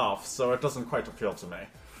than tough, so it doesn't quite appeal to me.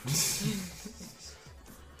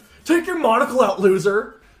 Take your monocle out,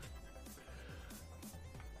 loser!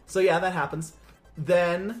 So yeah, that happens.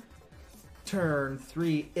 Then, turn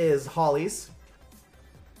 3 is Holly's.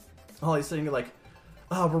 Holly's sitting there like,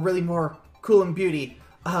 oh, we're really more cool and beauty.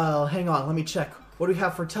 Hang on, let me check. What do we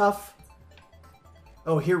have for tough?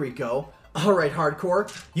 Oh, here we go. Alright,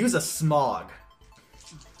 hardcore. Use a smog.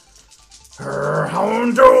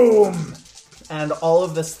 Houndoom! And all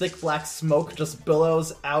of this thick black smoke just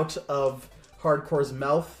billows out of Hardcore's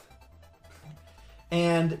mouth.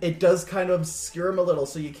 And it does kind of obscure him a little,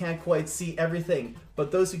 so you can't quite see everything. But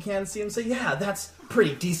those who can see him say, yeah, that's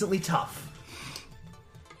pretty decently tough.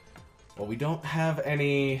 Well, we don't have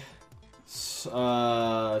any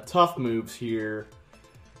tough moves here.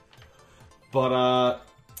 But,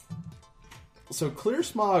 so Clear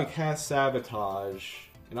Smog has Sabotage,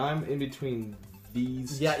 and I'm in between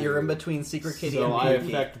these Yeah, two. you're in between Secret Kitty So and I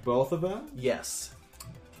Pinky. affect both of them? Yes.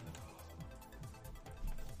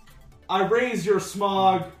 I raise your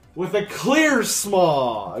smog with a Clear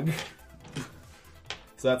Smog!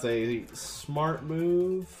 So that's a smart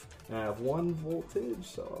move. And I have 1 voltage,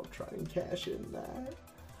 so I'll try and cash in that.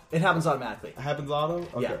 It happens automatically. It happens auto?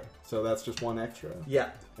 Okay. Yeah. So that's just 1 extra. Yeah.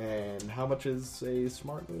 And how much is a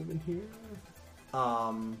smart move in here?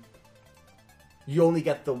 You only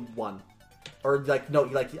get the 1. Or, like, no,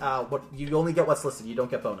 like, what, you only get what's listed. You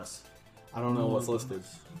don't get bonus. I don't know what's listed.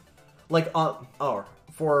 Like,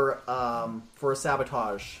 for a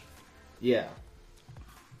sabotage, Yeah.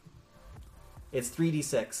 it's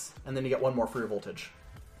 3d6, and then you get one more for your voltage.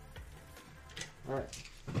 Alright.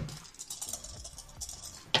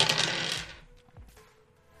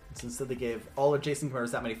 So instead they gave all adjacent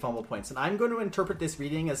commanders that many fumble points. And I'm going to interpret this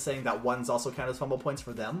reading as saying that ones also count as fumble points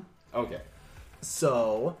for them. Okay.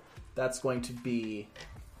 So that's going to be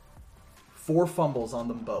 4 fumbles on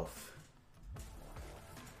them both.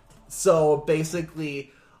 So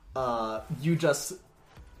basically, Grim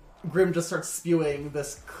just starts spewing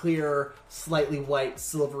this clear, slightly white,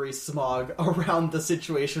 silvery smog around the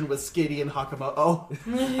situation with Skitty and Hakamoto.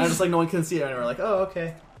 And just like no one can see it, and we're like, oh,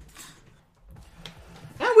 okay.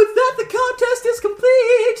 And with that, the contest is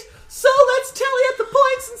complete! So let's tally up the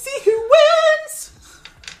points and see who wins!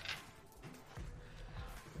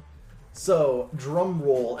 So, drum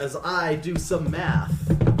roll as I do some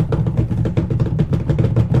math.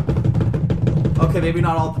 Okay, maybe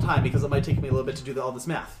not all the time, because it might take me a little bit to do all this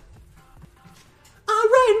math.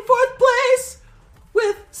 Alright, in 4th place,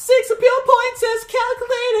 with 6 appeal points as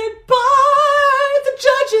calculated by the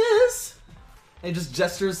judges. And he just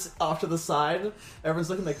gestures off to the side. Everyone's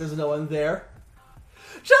looking like there's no one there.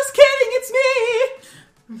 Just kidding, it's me!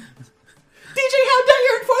 DJ How Dare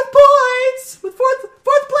you're in 4th points! With 4th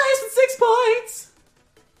place with 6 points!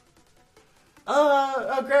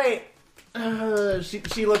 Oh, great.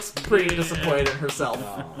 She looks pretty disappointed in herself.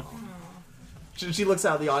 She looks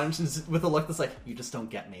out at the audience with a look that's like, you just don't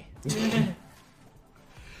get me. And then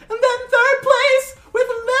 3rd place with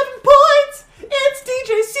 11 points, it's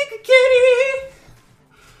DJ Secret Kitty!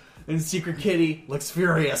 And Secret Kitty looks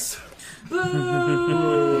furious.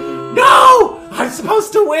 No! I'm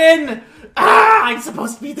supposed to win! I'm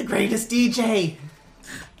supposed to be the greatest DJ!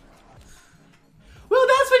 Well,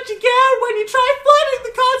 that's what you get when you try flooding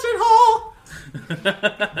the concert hall!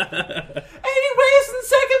 Anyways, in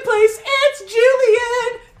 2nd place, it's Julian!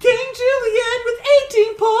 King Julian with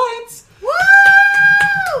 18 points!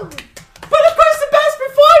 Woo! But of course, the best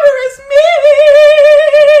performer is me!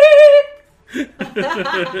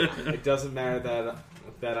 It doesn't matter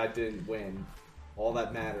that I didn't win. All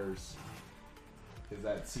that matters is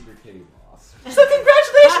that Secret Kitty lost. So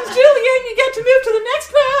congratulations, Julian! You get to move to the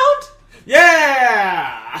next round!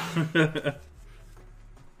 Yeah!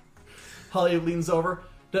 Holly leans over.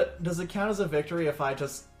 Does it count as a victory if I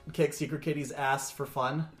just kick Secret Kitty's ass for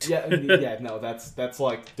fun? Yeah, no, that's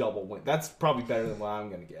like double win. That's probably better than what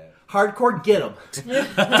I'm gonna get. Hardcore, get him.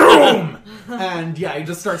 Boom! And yeah, he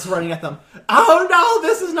just starts running at them. Oh no,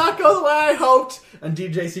 this is not going the way I hoped! And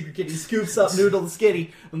DJ Secret Kitty scoops up Noodle and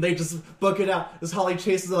Skitty, and they just book it out as Holly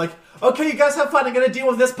chases them like, okay, you guys have fun, I'm gonna deal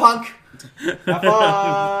with this punk! Have fun!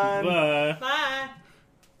 Bye. Bye.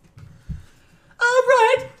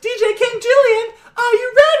 Alright, DJ King Julian, are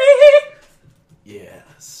you ready?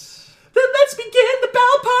 Yes. Then let's begin the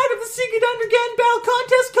battle part of the Secret Underground Battle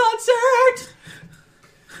Contest concert!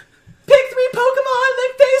 Pick 3 Pokemon,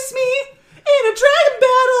 then face me in a dragon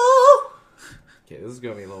battle! Okay, this is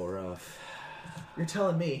gonna be a little rough. You're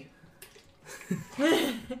telling me.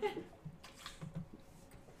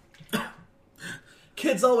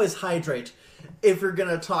 Kids always hydrate if you're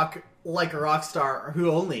gonna talk like a rock star who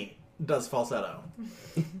only does falsetto.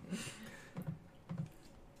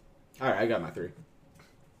 Alright, I got my 3.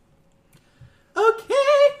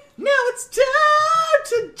 Okay, now it's time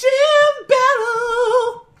to gym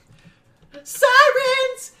battle!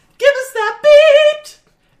 Sirens, give us that beat!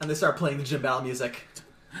 And they start playing the gym battle music.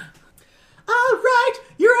 Alright,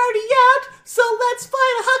 you're already out, so let's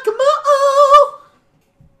fight a Hakamoto!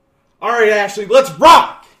 Alright, Ashley, let's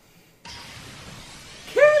rock!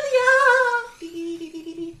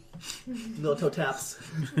 Curly little toe taps.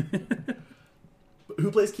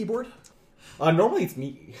 Who plays keyboard? Normally it's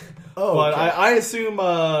me. Oh, but okay. I assume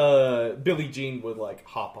Billie Jean would like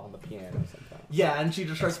hop on the piano sometimes. Yeah, and she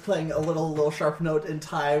just starts playing a little sharp note in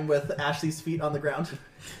time with Ashley's feet on the ground.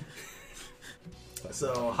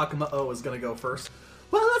 So Hakamoto is gonna go first.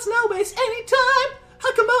 Well, let's not waste any time.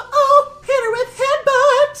 Hakamoto, hit her with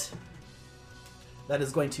headbutt. That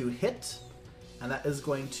is going to hit, and that is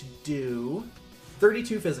going to do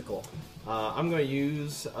 32 physical. I'm going to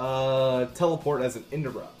use teleport as an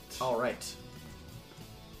interrupt. All right.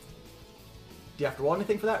 Do you have to roll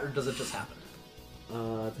anything for that, or does it just happen?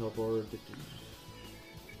 Teleport.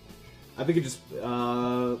 I think it just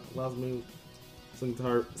allows me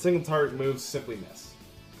single target moves simply miss.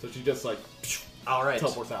 So she just like All right.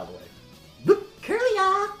 teleports out of the way.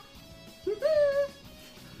 Curly-ya!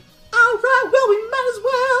 Alright, well, we might as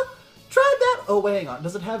well try that. Oh, wait, hang on.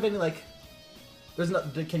 Does it have any, like... There's no.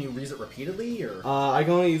 Can you use it repeatedly or? I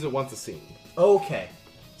can only use it once a scene. Okay,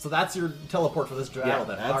 so that's your teleport for this battle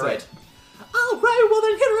then. that's All right. it. All right. Well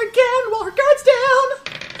then, hit her again while her guard's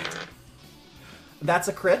down. That's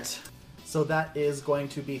a crit. So that is going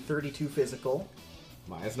to be 32 physical.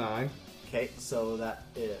 -9. Okay, so that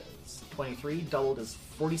is 23. Doubled is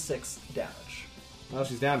 46 damage. Well,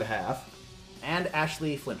 she's down to half. And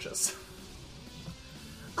Ashley flinches.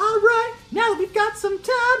 Alright, now that we've got some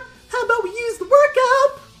time, how about we use the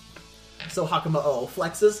workup? So Hakumo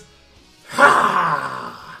flexes.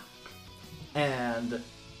 Ha! And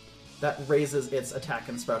that raises its attack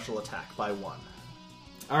and special attack by 1.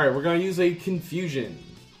 Alright, we're going to use a confusion.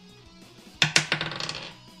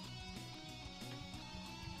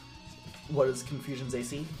 What is Confusion's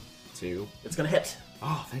AC? 2. It's gonna hit.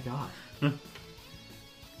 Oh, thank God.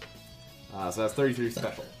 So that's 33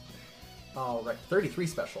 special. Alright, 33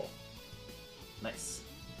 special. Nice.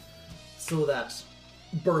 So that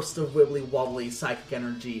burst of wibbly wobbly psychic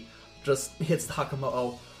energy just hits the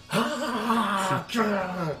Hakumo.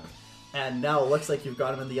 And now it looks like you've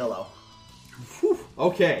got him in the yellow. Whew.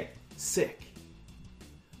 Okay, sick.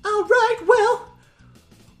 Alright, well,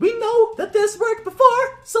 we know that this worked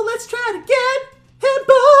before, so let's try it again.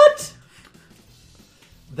 Headbutt!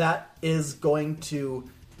 That is going to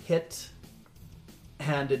hit,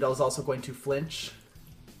 and it is also going to flinch.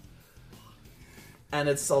 And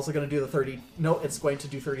it's also going to do the 30... No, it's going to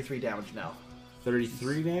do 33 damage now.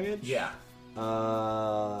 33 damage? Yeah.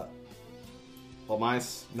 Well,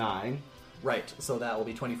 -9. Right, so that will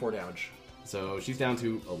be 24 damage. So she's down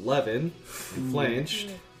to 11 and flinched.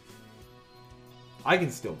 I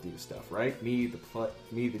can still do stuff, right?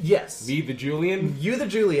 Yes. Me, the Julian. You, the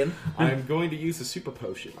Julian. I'm going to use a super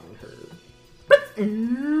potion on her.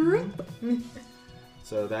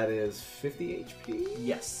 So that is 50 HP?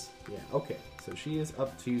 Yes. Yeah, okay. So she is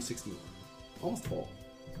up to 61. Almost full.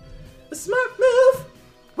 A smart move!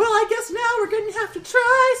 Well, I guess now we're going to have to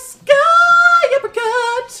try Sky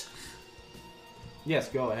Uppercut! Yes,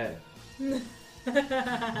 go ahead.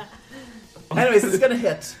 Anyways, it's going to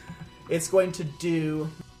hit. It's going to do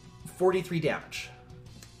 43 damage.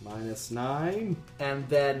 -9. And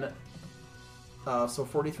then, so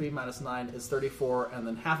 43 minus 9 is 34, and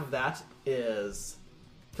then half of that is,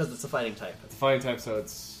 because it's a fighting type, It's a fighting type, so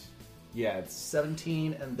it's... Yeah, it's...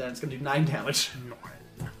 17, and then it's going to do 9 damage.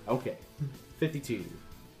 Okay. 52.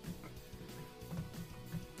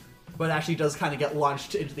 But actually does kind of get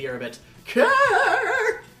launched into the air a bit.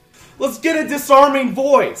 Kerr! Let's get a disarming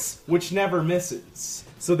voice, which never misses.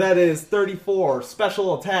 So that is 34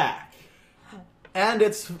 special attack. And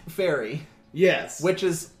it's fairy, Yes. which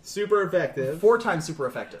is super effective. 4 times super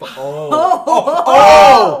effective. Oh!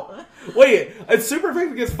 Wait, it's super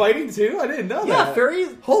effective against fighting too? I didn't know Yeah, that.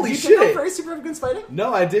 fairy. Holy you didn't know shit. fairy super against fighting?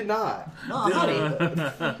 No, I did not. Oh, honey.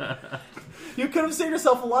 You could have saved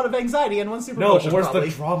yourself a lot of anxiety in one super No, potion, where's probably.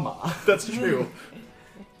 the drama? That's true.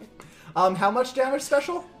 How much damage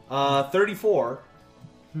special? 34.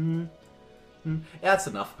 That's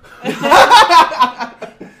enough.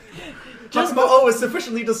 Hakumo is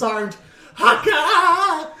sufficiently disarmed.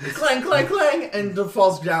 Haka! Clang, clang, clang! And it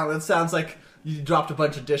falls down. It sounds like you dropped a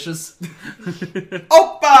bunch of dishes.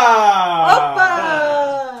 Oppa!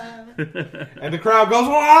 Oppa! And the crowd goes,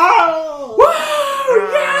 wow!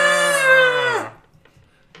 Yeah!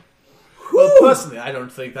 Well, personally, I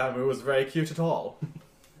don't think that move was very cute at all.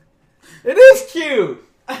 It is cute!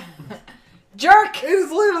 Jerk! It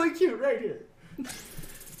is literally cute right here.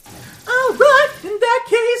 Alright, in that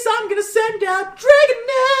case, I'm gonna send out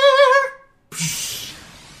Dragonair!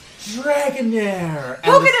 Dragonair! And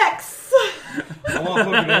Pokedex! I want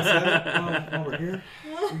Pokedex over here.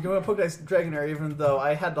 You're going to Pokedex Dragonair, even though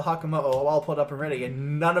I had the Hakumo all put up and ready,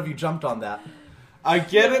 and none of you jumped on that. I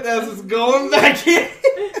get it as it's going back in.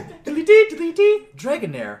 Diddly-dee.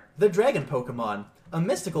 Dragonair, the dragon Pokemon. A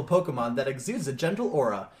mystical Pokemon that exudes a gentle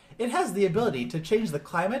aura. It has the ability to change the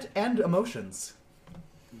climate and emotions.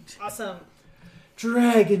 Awesome.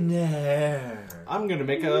 Dragonair. I'm gonna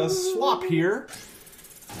make a swap here.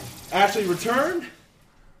 Ashley, return.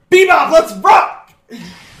 Bebop, let's rock!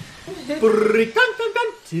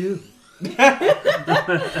 Two.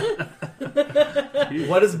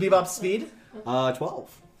 What is Bebop's speed?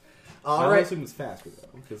 12. I Alright. assume it's faster though.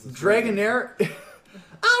 Because it's Dragonair.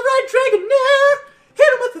 Alright, Dragonair! Hit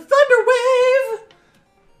him with the Thunder Wave!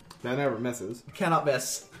 That never misses. Cannot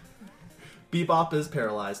miss. Bebop is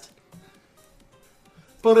paralyzed.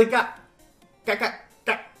 Gun.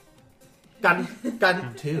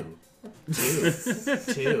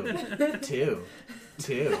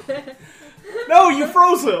 Two. No, you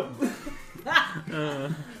froze him!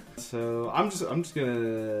 So I'm just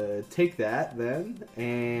gonna take that then,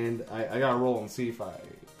 and I gotta roll and see if I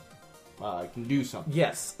can do something.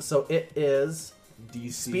 Yes, so it is...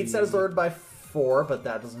 DC Speed set is lowered by 4, but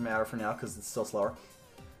that doesn't matter for now because it's still slower.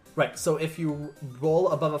 Right, so if you roll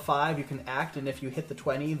above a 5, you can act, and if you hit the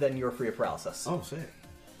 20, then you're free of paralysis. Oh, sick.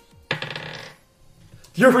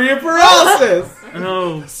 You're free of paralysis!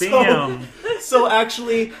 Oh, damn. So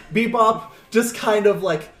actually, Bebop just kind of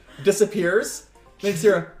like disappears. Then you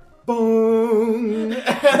hear a boom,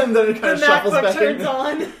 and then it kind of The shuffles MacBook back turns in.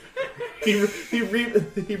 on. He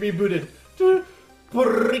rebooted.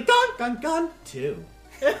 Gun 2.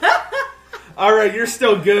 Alright, you're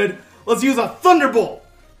still good. Let's use a Thunderbolt!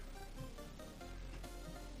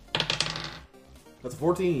 That's a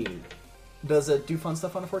 14. Does it do fun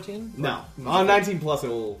stuff on a 14? No. On 19 plus, it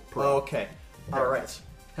will pro. Okay. Alright.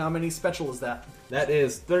 How many special is that? That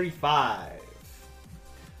is 35.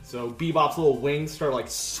 So Bebop's little wings start like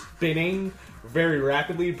spinning very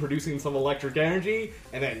rapidly, producing some electric energy,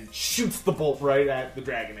 and then shoots the bolt right at the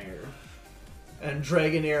Dragonair. And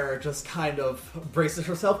Dragonair just kind of braces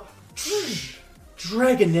herself.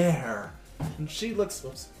 Dragonair! And she looks...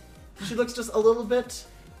 Oops. She looks just a little bit...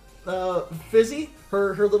 fizzy.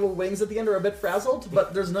 Her little wings at the end are a bit frazzled,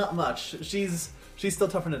 but there's not much. She's still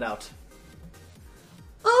toughing it out.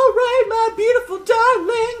 Alright, my beautiful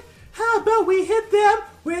darling! How about we hit them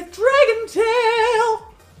with Dragon Tail?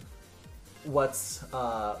 What's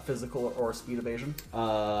physical or speed evasion?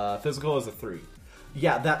 Physical is a 3.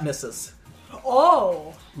 Yeah, that misses.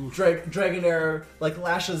 Oh. Dragonair like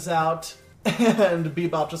lashes out, and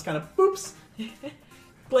Bebop just kind of boops.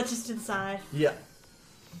 Glitches to the side. Yeah.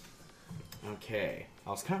 Okay. I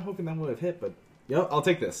was kind of hoping that would have hit, but yep, I'll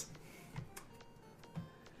take this.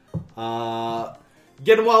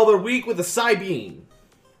 Get them while they're weak with a Psybeam.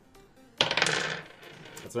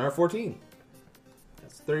 That's another 14.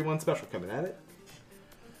 That's 31 special coming at it.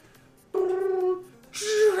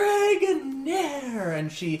 Dragonair!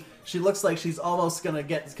 And she looks like she's almost gonna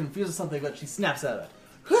get confused with something, but she snaps out of it.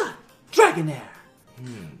 Huh, Dragonair!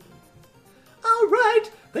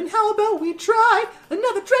 Alright, then how about we try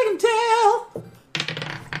another Dragon Tail?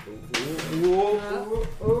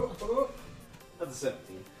 That's a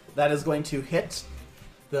 17. That is going to hit.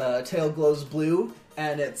 The tail glows blue,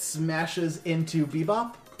 and it smashes into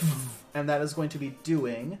Bebop. And that is going to be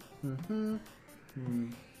doing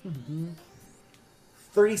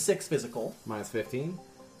 36 physical. Minus 15.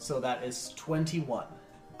 So that is 21.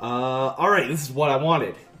 Alright, this is what I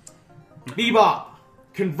wanted. Bebop!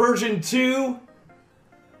 Conversion to...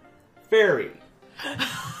 Fairy.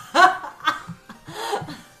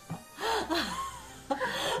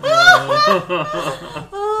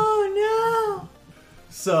 Oh no!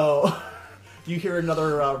 So, you hear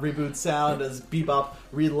another reboot sound as Bebop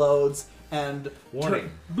reloads and...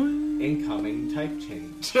 Warning. Incoming type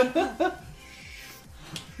change.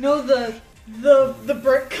 No, the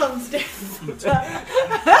brick comes down.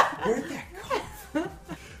 Where'd that come?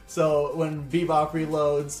 So, when Bebop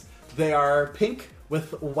reloads, they are pink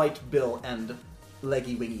with white bill and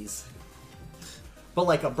leggy wingies. But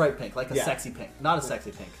like a bright pink, like a Yeah. sexy pink. Not a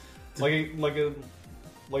sexy pink. Like a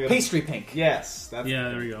Pastry pink. Yes. That's Yeah,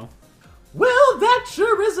 there we go. Well, that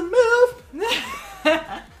sure is a move!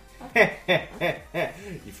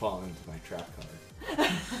 You fall into my trap card.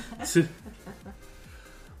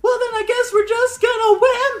 Well, then I guess we're just gonna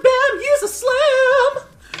wham bam use a slam!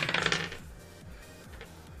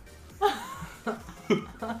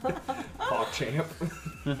 Hawk champ.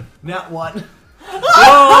 Nat 1.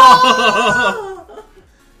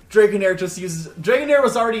 Dragonair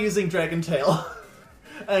was already using Dragon Tail.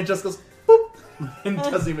 And it just goes boop and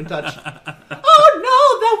doesn't even touch. Oh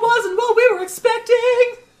no, that wasn't what we were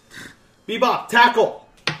expecting! Bebop, tackle!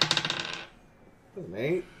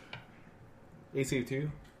 Mate. AC of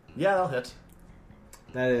 2. Yeah, that'll hit.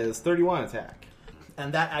 That is 31 attack.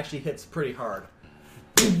 And that actually hits pretty hard.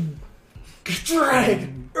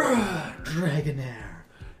 Dragonair.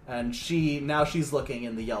 And now she's looking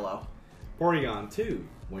in the yellow. Porygon 2.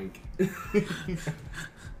 Wink.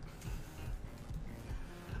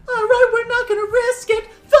 Alright, we're not gonna risk it!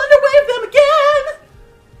 Thunderwave them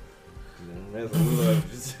again!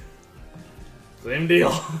 Same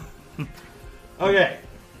deal. Okay.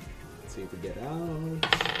 Let's see if we get out.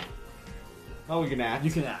 Oh, we can act.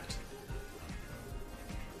 You can act.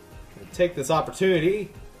 Gonna take this opportunity.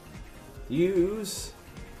 Use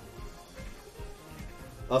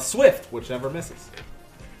a Swift, which never misses.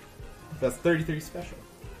 That's 33 special.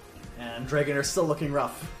 And Dragonair's still looking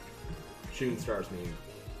rough. Shooting Stars mean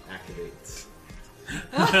activates.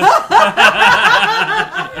 Oh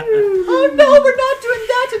no, we're not doing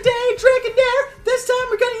that today, Dragonair! This time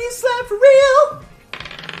we're gonna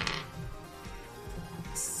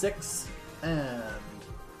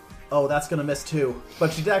that's gonna miss too.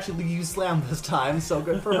 But she did actually use slam this time, so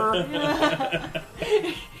good for her.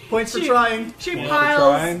 Points for trying. She for piles.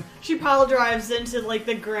 trying. She pile drives into like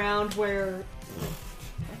the ground where.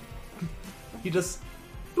 You just.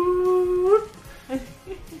 Alright,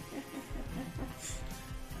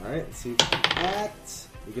 let's see if we can act.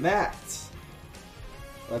 We can act.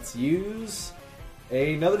 Let's use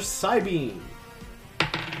another Psybeam.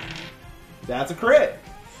 That's a crit.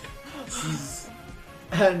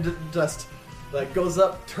 And just like goes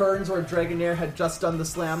up, turns where Dragonair had just done the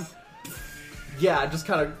slam. Yeah, just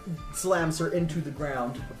kind of slams her into the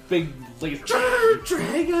ground. Big laser.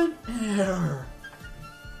 Dragonair.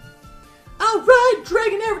 Alright,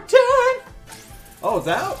 Dragonair return! Oh, it's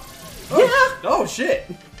out? Yeah! Oh, shit.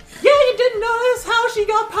 Yeah, you didn't notice how she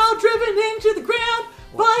got pile driven into the ground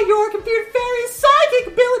by your computer fairy's psychic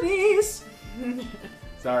abilities!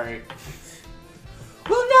 Sorry.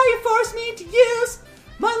 Well, now you force me to use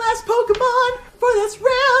my last Pokemon for this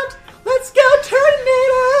round! Let's go,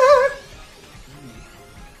 Turtonator!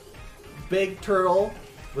 Big turtle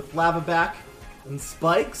with lava back and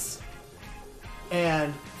spikes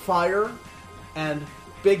and fire and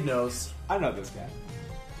big nose. I know this guy.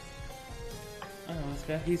 Oh, this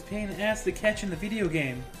guy, he's paying ass to catch in the video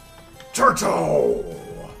game. Turtle!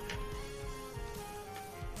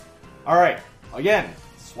 Alright, again,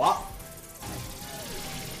 swap.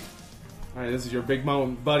 Alright, this is your big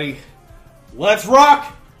moment, buddy. Let's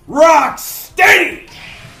rock! Rock steady!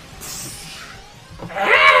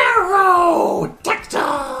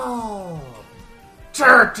 Aerodactyl!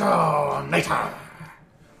 Turtonator!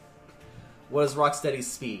 What is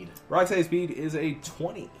Rocksteady's speed? Rocksteady speed is a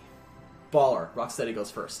 20. Baller. Rocksteady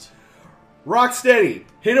goes first. Rocksteady,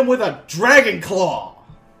 hit him with a Dragon Claw!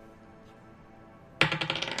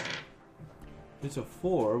 It's a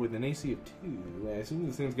 4 with an AC of 2. I assume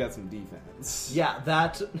this thing's got some defense. Yeah,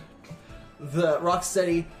 that... The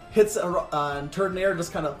Rocksteady hits and Turtonator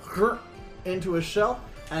just kind of into his shell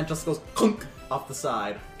and just goes clunk off the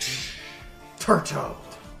side. Turtle!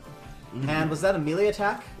 And was that a melee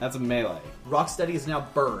attack? That's a melee. Rocksteady is now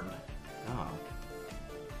burned. Oh.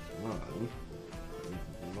 Well, you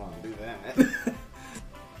want to do that.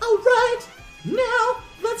 Alright, now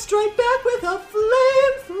let's strike back with a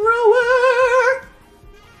flamethrower!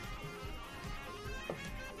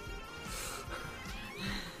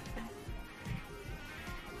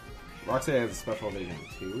 Roxanne has a special evasion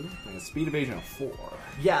of 2 and a speed evasion of 4.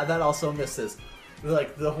 Yeah, that also misses.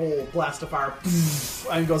 Like, the whole blast of fire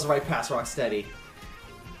and goes right past Rocksteady.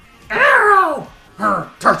 Arrow! Her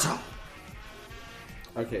turtle!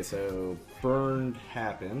 Okay, so burned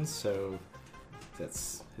happens, so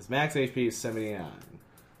that's his max HP is 79.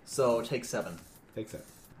 So, take 7. Takes it.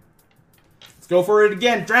 Let's go for it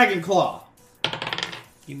again, Dragon Claw! Give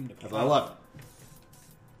him the That's 11.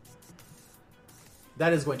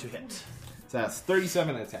 That is going to hit. So that's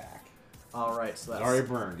 37 attack. Alright, so that's... Already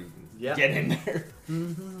burned. You can Yeah. get in there.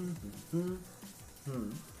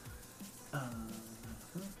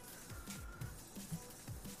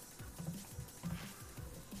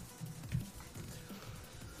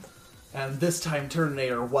 And this time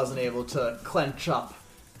Turtonator wasn't able to clench up.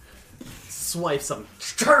 Swipe some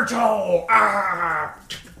turtle! Ah!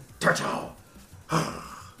 Turtle! Well,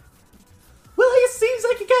 it seems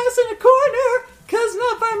like you got us in a corner, cause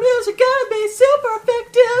none of our moves are gonna be super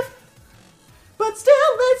effective. But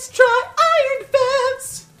still, let's try Iron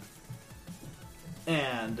Defense!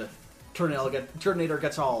 And Turtonator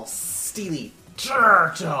gets all steely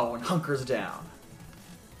turtle and hunkers down.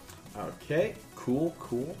 Okay, cool.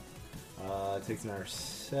 It takes another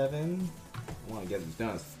 7. I want to get this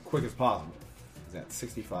done as quick as possible. He's at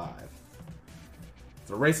 65.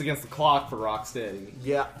 It's a race against the clock for Rocksteady.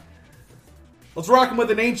 Yeah. Let's rock him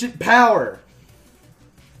with an ancient power.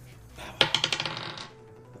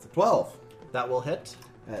 That's a 12. That will hit.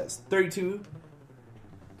 That's 32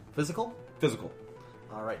 Physical? physical.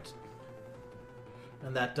 Alright.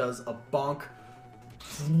 And that does a bonk.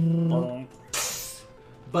 Bonk.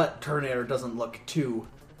 But Turtonator doesn't look too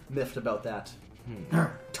miffed about that.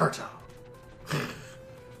 Turtle.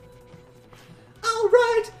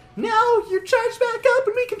 Alright, now you're charged back up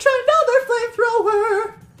and we can try another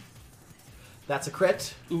flamethrower! That's a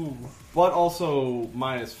crit. Ooh. But also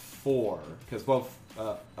minus 4. Because both...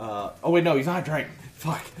 oh wait, no, he's not a dragon.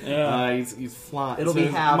 Fuck. Yeah. He's flying. It'll So be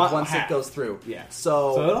it's halved once half. it goes through. Yeah.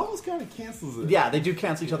 So So it almost kind of cancels it. yeah, they do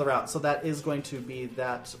cancel each other out. So that is going to be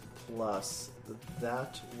that plus...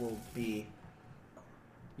 That will be...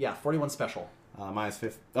 Yeah, 41 special. Minus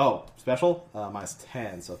 50. Oh, special? Minus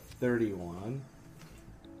 10, so 31.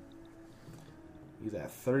 He's at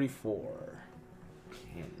 34.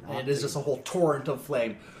 And it is just a whole torrent of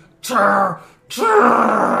flame. Turner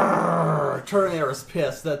is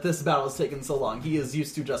pissed that this battle has taken so long. He is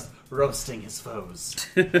used to just roasting his foes.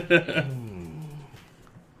 And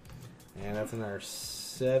that's another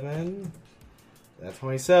 7. That's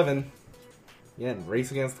 27. Again,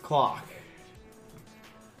 race against the clock.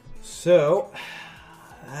 So,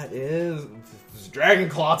 that is it's Dragon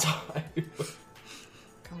Claw time.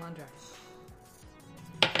 Come on, Jack.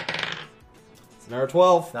 It's another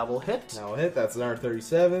 12. That will hit. That will hit. That's another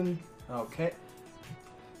 37. Okay.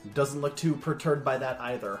 Doesn't look too perturbed by that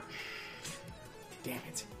either. Damn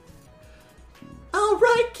it.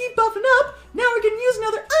 Alright, keep buffing up. Now we're gonna use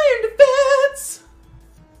another iron defense.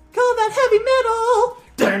 Call that heavy metal.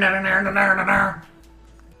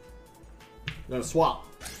 Gonna swap.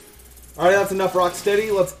 Alright, that's enough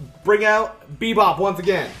Rocksteady. Let's bring out Bebop once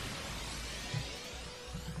again.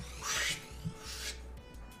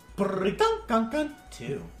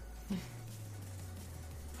 2.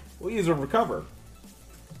 We'll use a recover.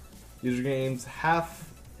 User regains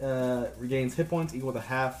hit points equal to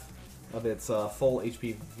half of its full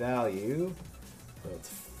HP value. So its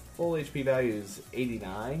full HP value is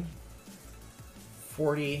 89.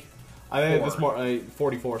 40. I think it's more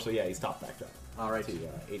 44. So yeah, he's top backed up Alright. to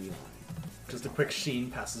 89. Just a quick sheen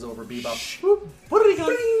passes over Bebop.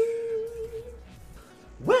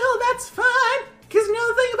 Well, that's fine. Because you know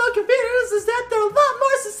the thing about computers is that they're a lot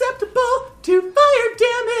more susceptible to fire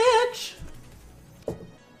damage.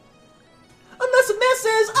 Unless it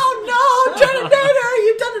misses. Oh no, Terminator,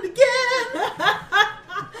 you've done it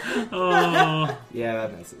again. Oh, Yeah,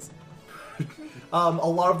 that misses. A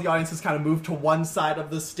lot of the audience has kind of moved to one side of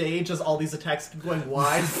the stage as all these attacks keep going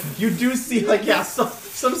wide. You do see,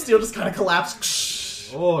 some steel just kind of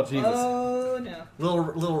collapse. Oh Jesus! Oh no.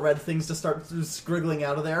 Little red things just start scriggling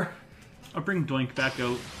out of there. I'll bring Doink back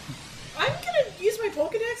out. I'm gonna use my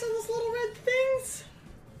Pokedex on those little red things.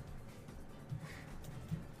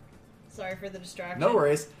 Sorry for the distraction. No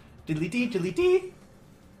worries. Diddly-dee.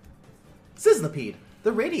 Sizzlipede,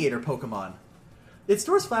 the radiator Pokemon. It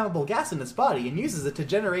stores flammable gas in its body and uses it to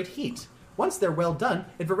generate heat. Once they're well done,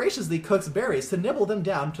 it voraciously cooks berries to nibble them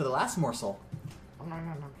down to the last morsel.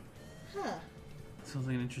 Huh. Sounds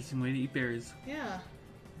like an interesting way to eat berries. Yeah.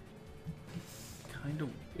 Kind of.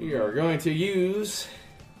 We are going to use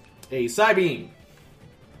a Psybeam.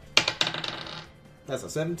 That's a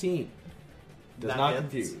 17. Does That not hits.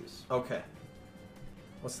 confuse. Okay.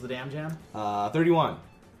 What's the damn jam? 31.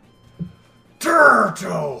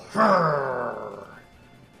 Turtle!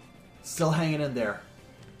 Still hanging in there,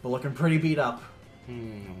 but looking pretty beat up.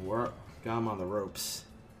 We're got him on the ropes.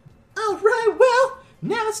 Alright, well,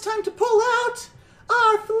 now it's time to pull out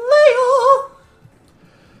our flail!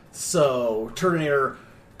 So, Turtonator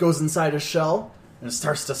goes inside his shell and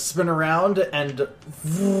starts to spin around and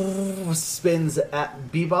spins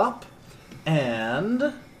at Bebop.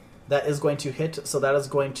 And that is going to hit, so that is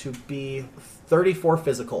going to be 34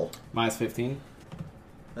 physical. Minus 15.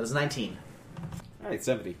 That is 19. Alright,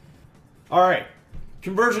 70. Alright.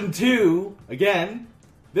 Conversion 2, again.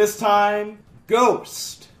 This time,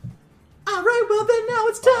 Ghost. Alright, well then now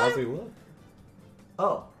it's How's time. he look?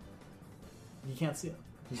 Oh. You can't see him.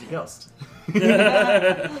 He's a ghost. He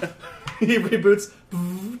reboots.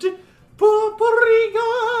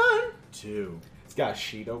 Porygon 2. He's got a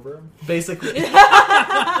sheet over him. Basically. Alright,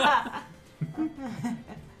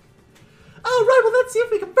 well let's see if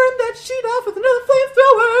we can burn that sheet off with another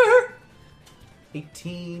flamethrower.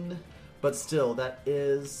 18. But still, that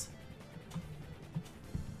is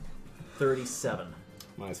 37.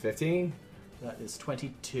 Minus 15. That is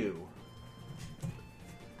 22.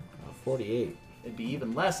 48. It'd be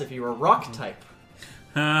even less if you were rock type.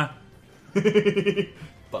 Huh.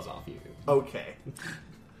 Buzz off you. Okay.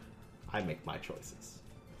 I make my choices.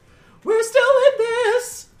 We're still in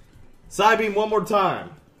this! Psybeam one more time.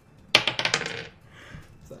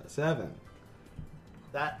 7.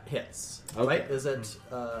 That hits. Okay. Right? Is it...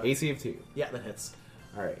 AC of 2. yeah, that hits.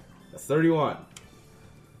 Alright. That's 31.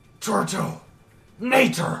 Torto!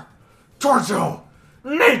 Nature! Torto!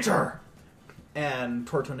 Nature! And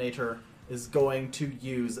Tortonator is going to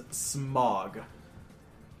use Smog.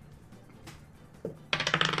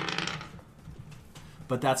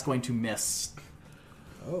 But that's going to miss.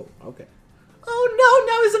 Oh, okay. Oh no,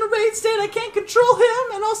 now he's in a raid state, I can't control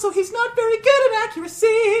him, and also he's not very good at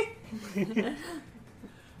accuracy!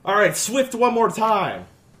 Alright, Swift one more time.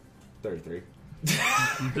 33.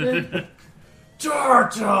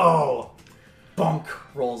 Torto! Bonk!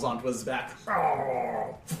 Rolls onto his back.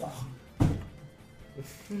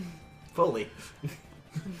 Fully.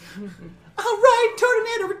 Alright,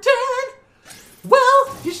 Tortonator return!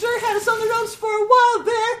 Well, you sure had us on the ropes for a while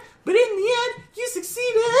there, but in the end, You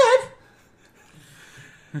succeeded!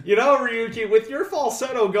 You know, Ryuki, with your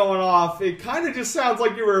falsetto going off, it kind of just sounds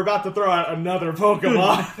like you were about to throw out another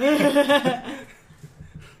Pokemon.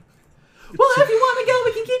 Well, if you want to go,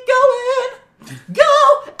 we can keep going!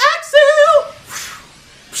 Go, Axel!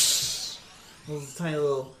 Little tiny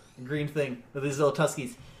little green thing with these little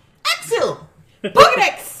tuskies. Axel!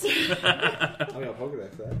 Pokedex! I'm gonna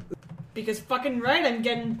Pokedex that. Because fucking right, I'm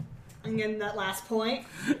getting that last point.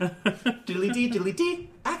 Diddly-dee,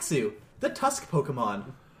 Axu, the tusk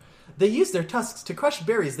Pokemon. They use their tusks to crush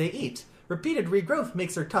berries they eat. Repeated regrowth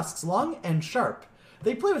makes their tusks long and sharp.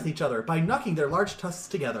 They play with each other by knocking their large tusks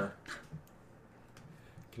together.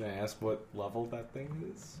 Can I ask what level that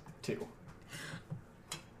thing is? 2.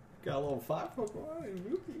 Got a level 5 Pokemon in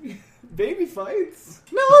Ryuki. Baby fights.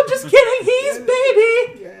 No, I'm just kidding. He's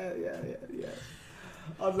baby. Yeah.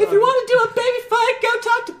 If you want to do a baby fight, go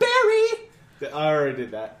talk to Barry. I already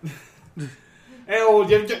did that. Oh,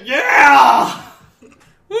 yeah!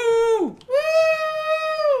 Woo!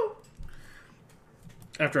 Woo!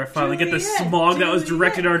 After I finally get the Juliet, smog that was Juliet.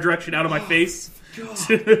 directed our direction out of my face.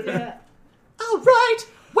 Yeah. All right.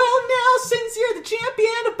 Well, now since you're the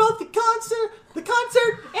champion of both the concert and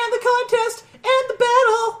the contest and the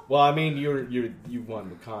battle, Well, I mean, you won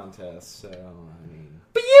the contest, so I mean.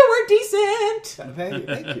 but you were decent.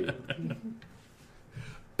 Thank you.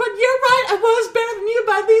 But you're right. I was better than you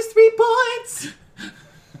by these 3 points.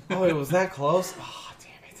 Oh, it was that close. Oh,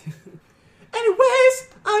 damn it. Anyways,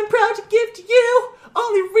 I'm proud to give to you,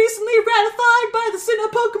 only recently ratified by the Sinnoh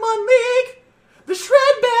Pokemon League, the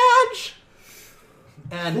Shred Badge.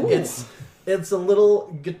 And Ooh. it's a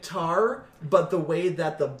little guitar, but the way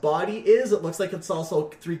that the body is, it looks like it's also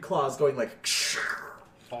 3 claws going like.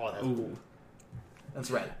 Oh, that's cool. That's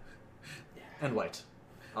red and white,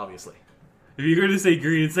 obviously. If you're going to say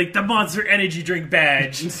green, it's like the Monster Energy Drink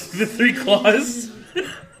badge. The 3 claws.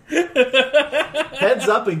 Heads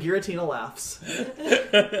up, and Giratina laughs.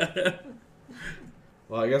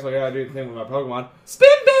 Well, I guess I gotta do the thing with my Pokemon. Spin,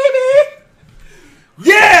 baby!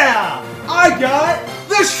 Yeah! I got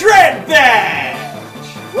the Shred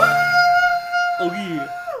Badge! Woo! Oh, yeah.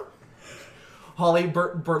 Holly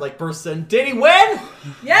bursts in. Did he win?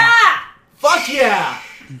 Yeah! Fuck yeah!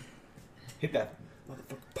 Hit that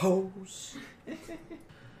motherfucker pose.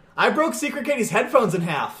 I broke Secret Katie's headphones in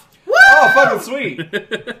half. Oh, fucking sweet.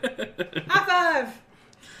 High five!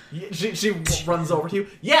 She runs over to you.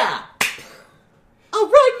 Yeah! All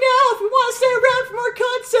right, now, if you want to stay around for more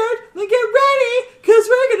concert, then get ready, because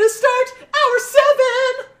we're going to start hour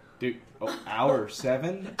 7! Dude, hour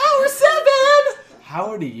 7? Hour 7!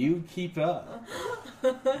 How do you keep up?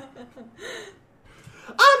 I'm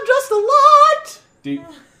just a lot! Do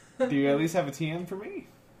you at least have a TM for me?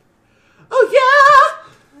 Oh,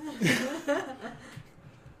 yeah!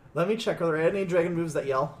 Let me check. Are there any dragon moves that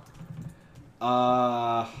yell?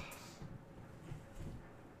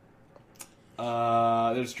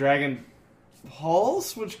 There's Dragon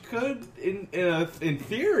Pulse, which could, in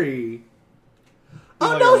theory. Oh,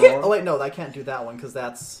 like no! a Here. roar. Oh, wait, no, that can't do that one, because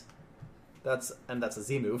that's a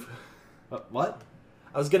Z move. What?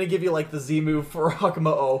 I was gonna give you like the Z move for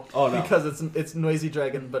Hakamo-O. Oh, no. Because it's Noisy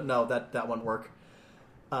Dragon, but no, that wouldn't work.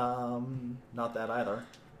 Not that either.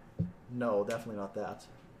 No, definitely not that.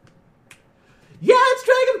 Yeah, it's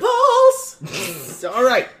Dragon Pulse!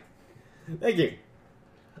 Alright. Thank you.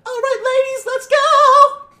 Alright, ladies, let's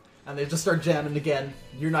go! And they just start jamming again.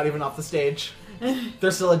 You're not even off the stage. They're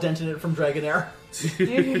still indenting it from Dragonair.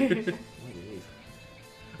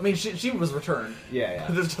 I mean, she was returned. Yeah.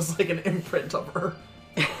 There's just like an imprint of her.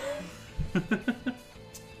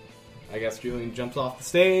 I guess Julian jumps off the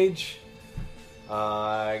stage.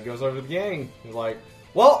 Goes over to the gang. He's like,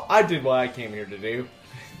 well, I did what I came here to do.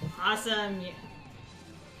 Awesome. Yeah.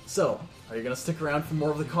 So, are you gonna stick around for more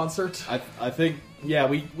of the concert? I think, yeah,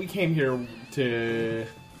 we came here to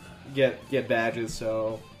get badges,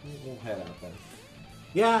 so we'll head out then.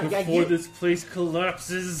 Yeah, Before this place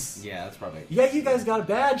collapses. Yeah, that's probably. Yeah, you guys got a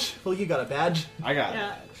badge. Well, you got a badge. I got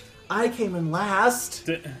Yeah. it. I came in last.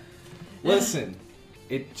 Listen,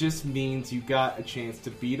 it just means you got a chance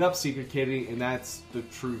to beat up Secret Kitty, and that's the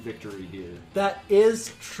true victory here. That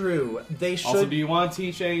is true. They should. Also, do you want to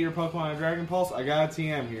teach any of your Pokemon a Dragon Pulse? I got a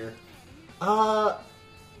TM here.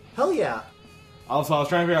 Hell yeah. Also, I was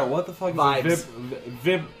trying to figure out what the fuck Vibes. is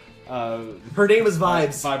Vib. Her name is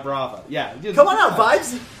Vibes. Vibrava. Yeah. just- Come on out,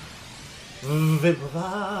 Vibes.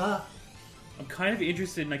 Vibrava. I'm kind of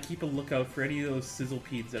interested, and I keep a lookout for any of those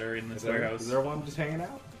sizzlepedes that are in this Is there, warehouse. is there one just hanging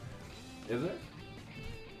out? Is there?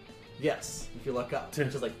 Yes, if you look up.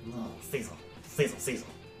 It's just like, Cecil.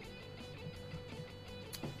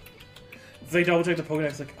 So I double checked the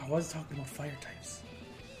Pokedex, like, I was talking about fire types.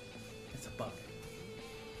 It's a bug.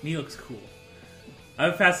 And he looks cool. I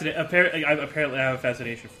have apparently I have a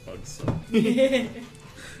fascination for bugs. So.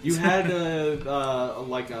 You had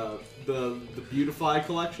the Beautify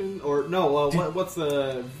collection, or no? What's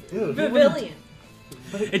the Dude, Pavilion.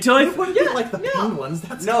 Until I wouldn't get like the pin ones.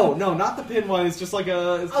 That's no, not the pin one. It's just like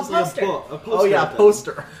a poster. book, a poster. Oh yeah, thing.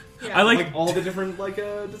 poster. Yeah. I Like all the different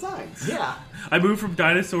designs. Yeah. I moved from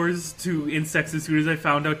dinosaurs to insects as soon as I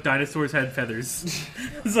found out dinosaurs had feathers.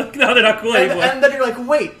 It's like, no, they're not cool And, anymore. and then you're like,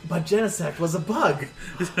 wait, but Genesect was a bug.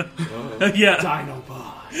 Yeah.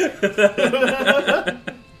 Dinobot.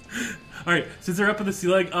 Alright, since they're up in the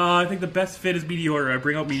ceiling, I think the best fit is Meteora. I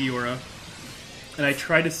bring out Meteora. And I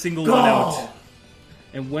try to single one out.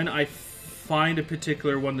 And when I find a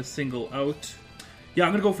particular one to single out... Yeah,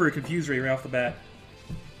 I'm going to go for a Confuse Ray right off the bat.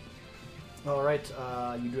 All right,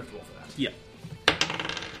 you do have to roll for that. Yeah.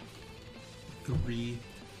 3.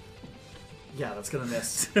 Yeah, that's gonna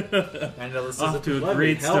miss. I know this is Off to a Let me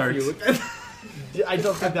great help start. you with that. I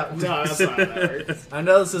don't think that. No, that's not how that works. I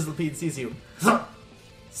know this is Lapide sees you.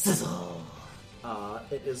 Sizzle.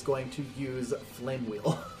 It is going to use Flame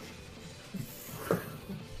Wheel.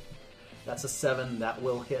 That's a 7. That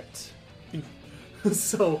will hit.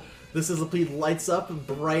 So this is Lapide lights up,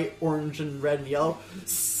 bright orange and red and yellow.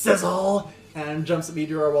 Sizzle! And jumps at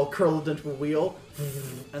Meteor while curled into a wheel.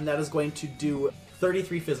 And that is going to do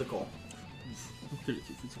 33 physical.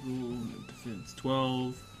 32 physical, defense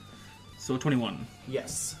 12. So 21.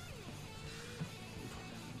 Yes.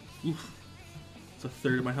 Oof. It's a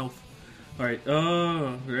third of my health. Alright,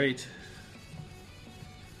 right.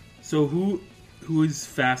 So who is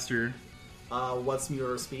faster? What's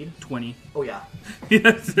Meteor's speed? 20. Oh yeah.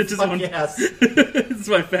 Yes, it's just Fuck one. yes. It's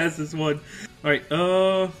my fastest one. Alright,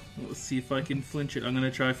 let's see if I can flinch it. I'm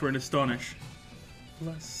gonna try for an Astonish.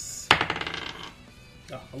 Plus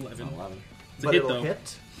 11. 11. It's a But hit it'll though.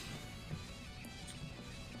 hit.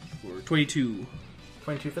 For 22.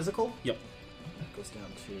 22 physical. Yep. That goes down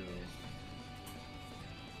to...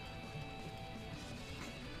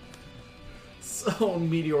 So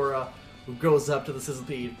Meteora goes up to the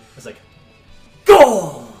Sizzlepede. It's like,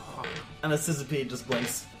 go! And the Sizzlepede just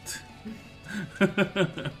blinks.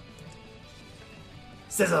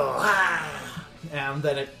 Sizzle! Ah! And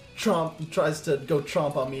then it tries to go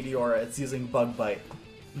chomp on Meteora. It's using Bug Bite.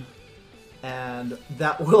 And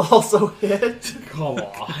that will also hit. Come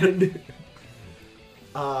on.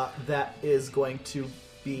 That is going to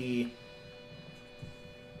be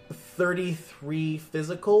 33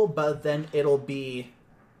 physical, but then it'll be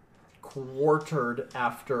quartered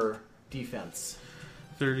after defense.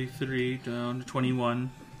 33 down to 21.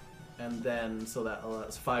 And then, so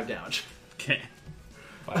that's 5 damage. Okay.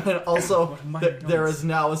 And also, What a minor there noise. is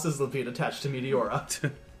now a Sizzlepede attached to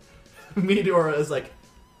Meteora. Meteora is like,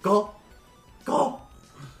 go! Go!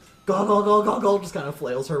 Go, go, go, go, go! Just kind of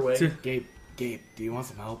flails her wing. Gabe, do you want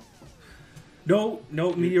some help? No,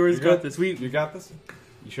 Meteor's You got this. You got this?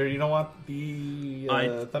 You sure you don't want the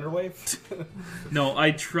Thunderwave? No,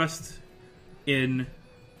 I trust in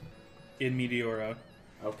Meteora.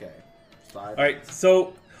 Okay. Alright,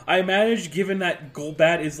 so I managed, given that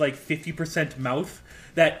Golbat is like 50% mouth,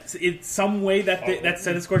 that it's some way that that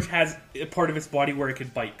Centiskorch has a part of its body where it can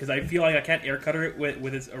bite. Because I feel like I can't air cutter it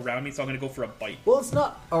with its around me, so I'm going to go for a bite. Well, it's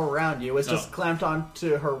not around you. It's just Oh. clamped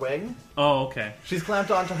onto her wing. Oh, okay. She's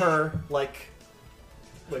clamped onto her, like...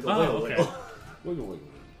 Wiggle, Oh, wiggle, okay. wiggle. Wiggle, wiggle.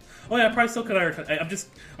 Oh yeah, I probably still could air cut. I'm just...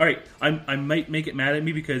 Alright, I might make it mad at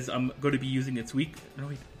me because I'm going to be using its weak... No,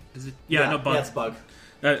 wait. Is it? Yeah, no, bug. Yeah, it's bug.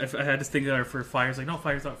 I had this thing there for fire. It's like, no,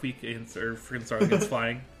 fire's not weak against, or freaking sorry against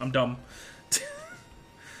flying. I'm dumb.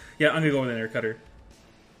 Yeah, I'm gonna go with an air cutter.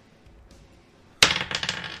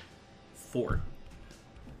 4.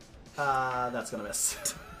 That's gonna miss.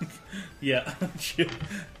 Yeah,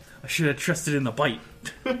 I should have trusted in the bite.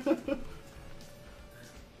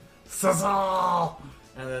 Sizzle!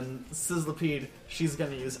 And then Sizzlepede, she's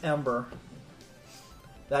gonna use Ember.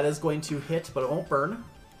 That is going to hit, but it won't burn.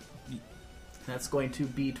 That's going to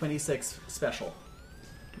be 26 special.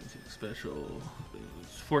 Special.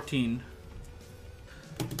 14.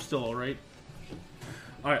 Still alright.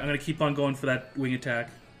 Alright, I'm gonna keep on going for that wing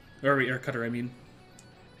attack. Or air cutter, I mean.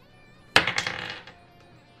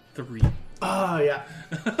 3. Oh, yeah.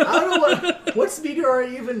 I don't know what's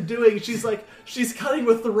Meteora even doing. She's cutting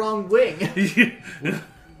with the wrong wing.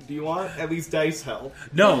 Do you want at least dice help?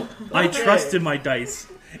 No, I Okay. trust in my dice.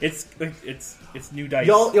 It's new dice.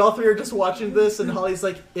 Y'all three are just watching this, and Holly's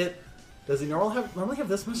like, does he normally have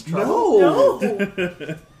this much trouble? No. No.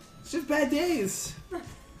 It's just bad days.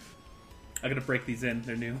 I'm gonna break these in.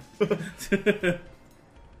 They're new.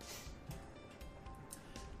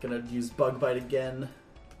 Gonna use Bug Bite again.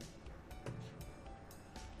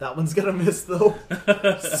 That one's gonna miss though.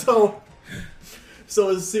 So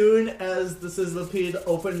as soon as the Sizzlipede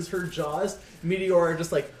opens her jaws, Meteora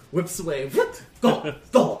just like whips away.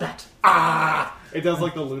 Go, bat! Ah! It does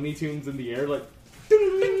like the Looney Tunes in the air, like.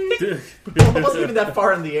 It wasn't even that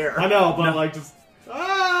far in the air. I know, but like just.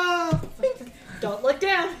 Ah! Don't look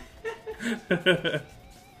down.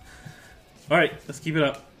 Alright, let's keep it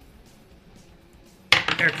up.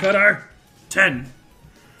 Haircut R. 10.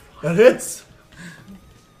 That hits.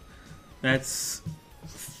 That's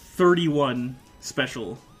 31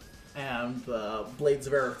 special. And the blades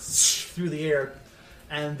of air through the air,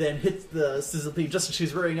 and then hits the Sizzlipede just as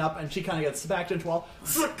she's rearing up, and she kind of gets smacked into a wall.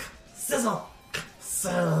 Sizzle,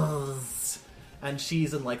 sizzles, and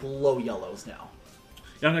she's in like low yellows now.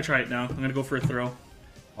 Yeah, I'm gonna try it now. I'm gonna go for a throw.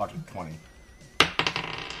 Watch it, 20.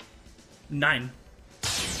 9.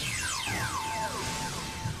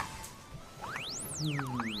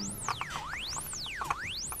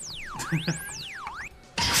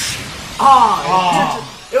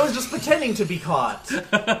 It was just pretending to be caught.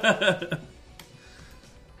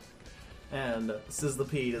 And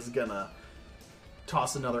Sizzlipede is gonna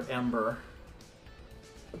toss another ember.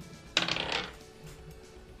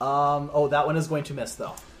 Oh, that one is going to miss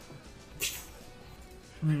though.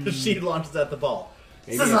 She launches at the ball.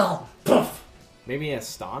 Maybe Sizzle! Poof! Maybe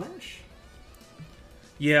Astonish?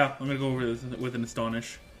 Yeah, I'm gonna go over this with an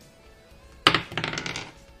Astonish.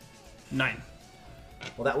 9.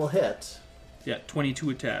 Well, that will hit. Yeah, 22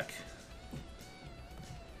 attack.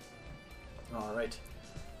 Alright.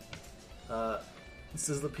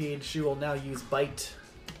 Sizzlipede, she will now use Bite.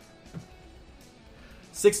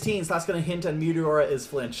 16, so that's going to hint, and Meteora is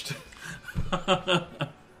flinched.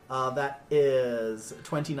 That is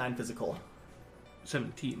 29 physical.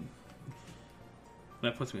 17.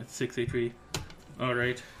 That puts me at 6 HP.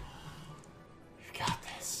 Alright. You got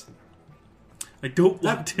this. I don't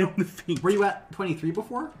want him to faint. Were you at 23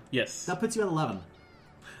 before? Yes. That puts you at 11.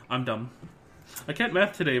 I'm dumb. I can't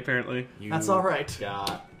math today, apparently. You That's alright.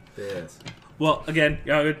 got this. Well, again,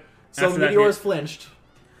 yeah, good. So After that Meteora's hit- flinched.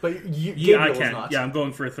 But Yeah, Gabriel I is can. not. Yeah, I'm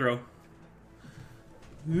going for a throw.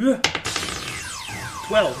 12.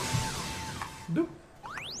 Boop.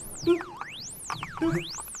 Boop. Boop.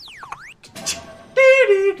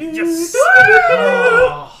 Yes!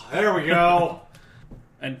 Oh, there we go.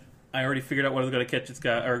 And I already figured out what I was going to catch this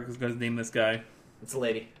guy, or was going to name this guy. It's a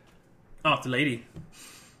lady. Oh, it's a lady.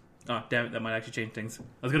 Oh, damn it, that might actually change things.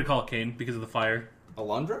 I was going to call it Kane because of the fire.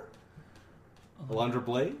 Alundra? Alundra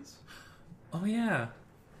Blaze? Oh, yeah.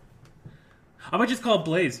 I might just call it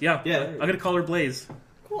Blaze. Yeah, Yeah. I'm going to call her Blaze.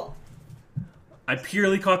 Cool. I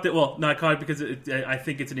purely caught that. Well, no, I caught it because I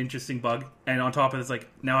think it's an interesting bug. And on top of this, like,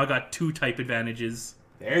 now I got 2 type advantages.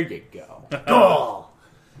 There you go. Go!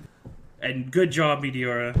 And good job,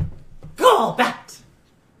 Meteora. Go, bat!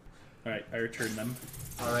 Alright, I returned them.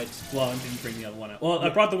 Alright. Well, I didn't bring the other one out. Well, I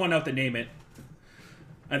brought the one out to name it.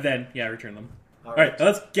 And then, yeah, I returned them. All Alright,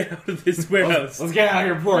 let's get out of this warehouse. Let's get out of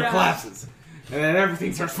here before it Yeah. collapses. And then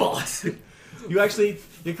everything starts falling. You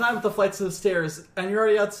climb up the flights of the stairs, and you're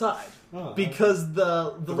already outside. Oh, Because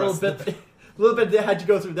the little rest bit, little bit they had to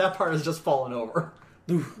go through, that part has just fallen over.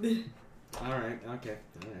 Alright, okay.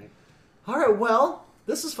 Alright. Alright, well,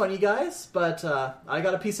 this was fun, you guys, but I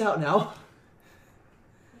gotta peace out now.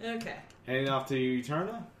 Okay. Heading off to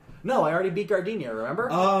Eterna? No, I already beat Gardenia, remember?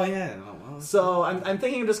 Oh, yeah. Oh, well. So I'm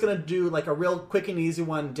thinking I'm just gonna do like a real quick and easy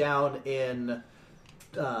one down in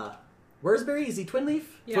where's Barry? Is he Twin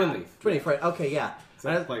Leaf? Yeah. Twin Leaf. Twin Leaf, right? Okay, yeah. It's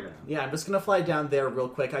like a playground. Yeah, I'm just gonna fly down there real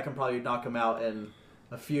quick. I can probably knock him out in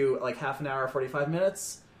a few, like half an hour, 45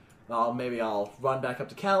 minutes. Maybe I'll run back up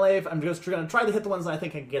to Calave. I'm just gonna try to hit the ones that I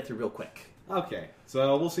think I can get through real quick. Okay,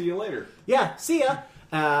 so we'll see you later. Yeah, see ya.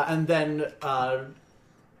 And then a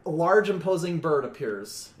large imposing bird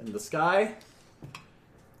appears in the sky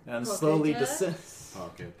and slowly Dex? descends.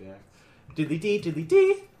 Okay, Dex. Diddly-dee,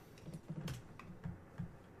 diddly-dee.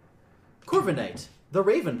 Corviknight, the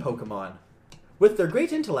Raven Pokemon. With their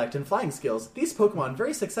great intellect and flying skills, these Pokemon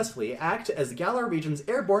very successfully act as the Galar region's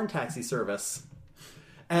airborne taxi service.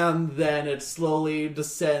 And then it slowly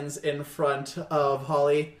descends in front of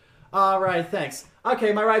Holly. Alright, thanks.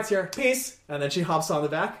 Okay, my ride's here. Peace! And then she hops on the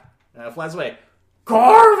back and flies away.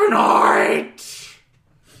 Corviknight!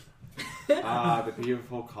 The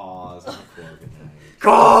beautiful cause of Corviknight.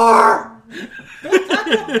 Car!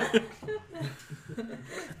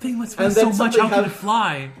 Thing must And weigh then so much, something how can it happened-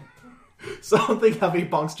 fly? Something heavy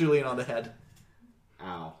bonks Julian on the head.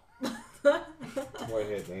 Ow. What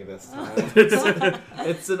hit me this time?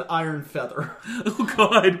 It's an iron feather. Oh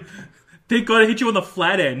god. Thank god I hit you on the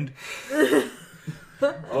flat end.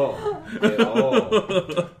 Oh.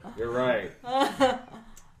 Oh. You're right.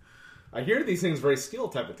 I hear these things very steel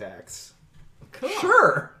type attacks. Cool.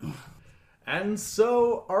 Sure. And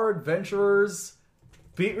so our adventurers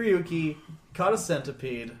beat Ryuki, caught a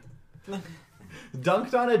centipede,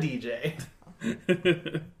 dunked on a DJ.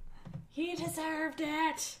 He deserved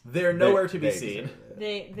it. They're nowhere to be They seen. deserve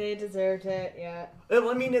it. They deserved it. Yeah.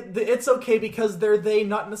 I mean, it's okay because they're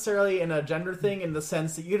not necessarily in a gender thing in the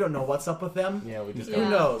sense that you don't know what's up with them. Yeah, we just Yeah. Who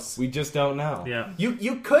don't. knows? We just don't know. Yeah.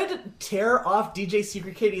 You could tear off DJ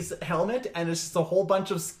Secret Katie's helmet and it's just a whole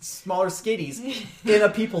bunch of smaller skitties in a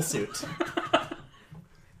people suit.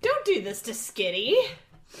 Don't do this to Skitty.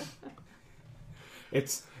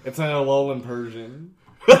 It's an Alolan Persian.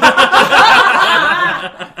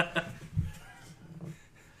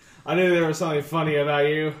 I knew there was something funny about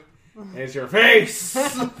you. It's your face.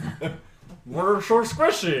 We're so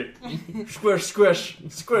squishy. Squish, squish,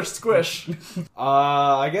 squish, squish.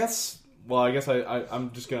 I guess. Well, I guess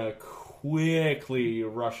I'm just gonna quickly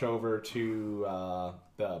rush over to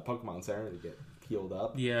the Pokemon Center to get healed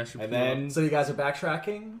up. Yeah, should And pull then So you guys are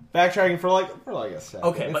backtracking? backtracking for like a second.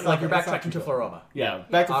 Okay, It's but not- like you're it's not backtracking too to bad. Floroma. Yeah,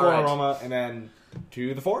 back to All right. Floroma and then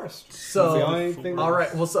to the forest. So, That's the only thing. all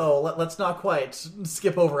right. Well, so let's not quite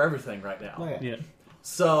skip over everything right now. Oh, yeah. Yeah.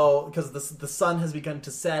 So, because the sun has begun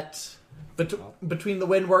to set between the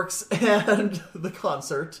Windworks and the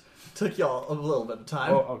concert, took y'all a little bit of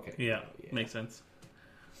time. Oh, okay. Yeah. Makes sense.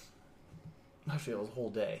 Actually, it was a whole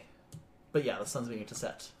day. But yeah, the sun's beginning to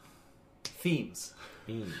set. Themes.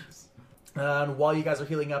 Beans. And while you guys are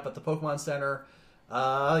healing up at the Pokemon Center,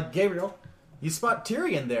 Gabriel, you spot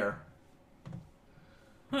Tyrion there.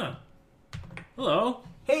 Huh. Hello.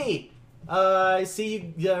 Hey, I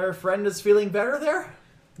see your friend is feeling better there?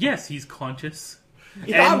 Yes, he's conscious.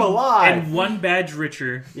 I'm alive. And one badge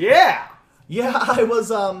richer. Yeah. Yeah, I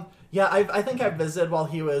was, I think I visited while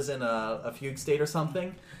he was in a fugue state or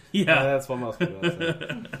something. Yeah. That's what most people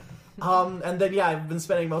say. And then, yeah, I've been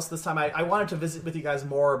spending most of this time. I wanted to visit with you guys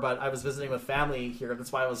more, but I was visiting with family here.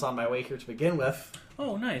 That's why I was on my way here to begin with.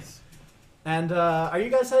 Oh, nice. And, are you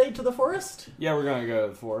guys heading to the forest? Yeah, we're gonna go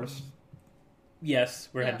to the forest. Yes,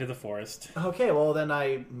 we're Yeah. heading to the forest. Okay, well, then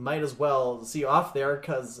I might as well see you off there,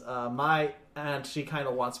 because my aunt, she kind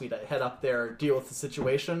of wants me to head up there, deal with the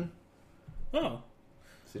situation. Oh.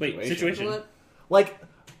 Wait, situation. What? Like,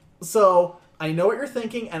 so, I know what you're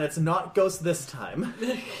thinking, and it's not Ghost this time.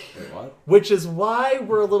 Wait, what? Which is why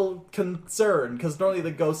we're a little concerned, because normally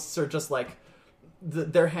the ghosts are just like,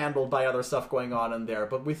 they're handled by other stuff going on in there,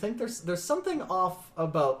 but we think there's something off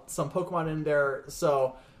about some Pokemon in there,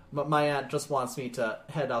 so my aunt just wants me to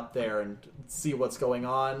head up there and see what's going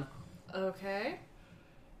on. Okay.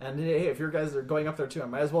 And hey, if you guys are going up there too, I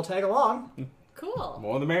might as well tag along. Cool.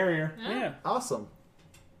 More the merrier. Yeah. Awesome.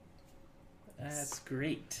 That's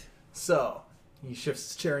great. So, he shifts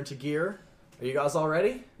his chair into gear. Are you guys all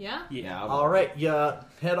ready? Yeah. Yeah. All right, yeah,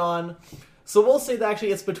 head on. So we'll say that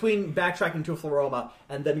actually it's between backtracking to Floroma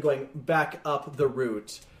and then going back up the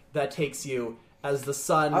route that takes you as the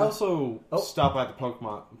sun. I also Oh. stop at the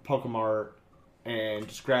Pokemart and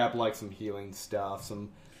just grab like some healing stuff, some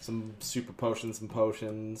super potions, some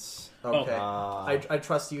potions. Okay. Uh, I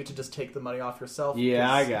trust you to just take the money off yourself.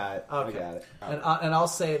 Yeah, I 'cause- got it. Okay. I got it. And I'll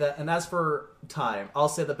say that. And as for time, I'll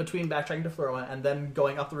say that between backtracking to Floroma and then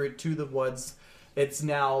going up the route to the woods, it's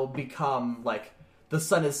now become like the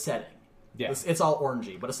sun is setting. Yeah. It's all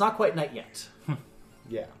orangey, but it's not quite night yet.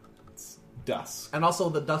 Yeah. It's dusk. And also,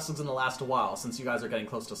 the dusk is going to last a while since you guys are getting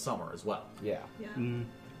close to summer as well. Yeah. Yeah.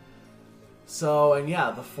 So, and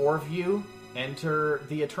yeah, the four of you enter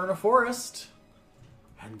the Eterna Forest,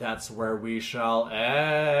 and that's where we shall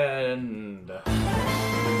end.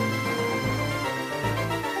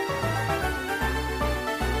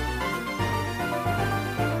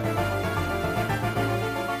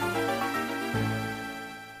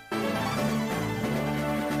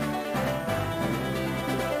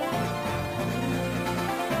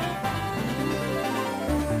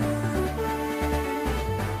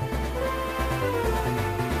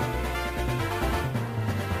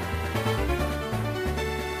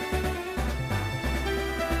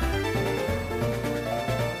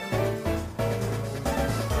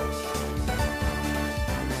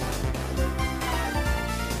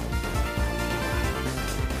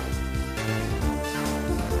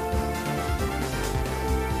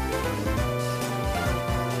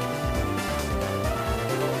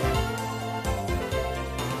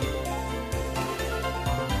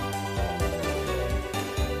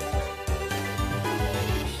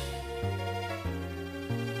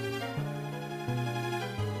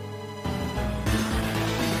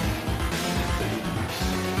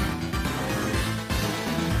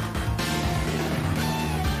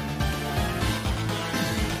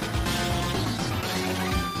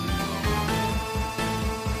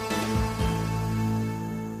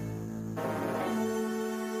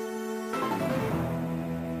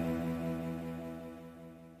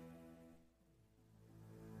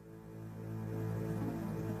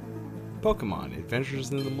 Pokemon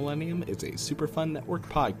Adventures in the Millennium is a Superfun Network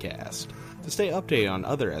podcast. To stay updated on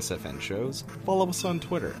other SFN shows, follow us on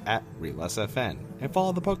Twitter at RealSFN, and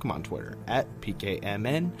follow the Pokemon Twitter at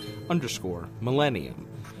PKMN_Millennium.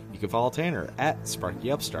 You can follow Tanner at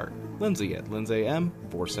SparkyUpstart, Lindsay at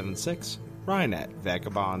LindsayM476, Ryan at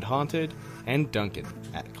Vagabond Haunted, and Duncan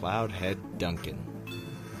at Cloudhead Duncan.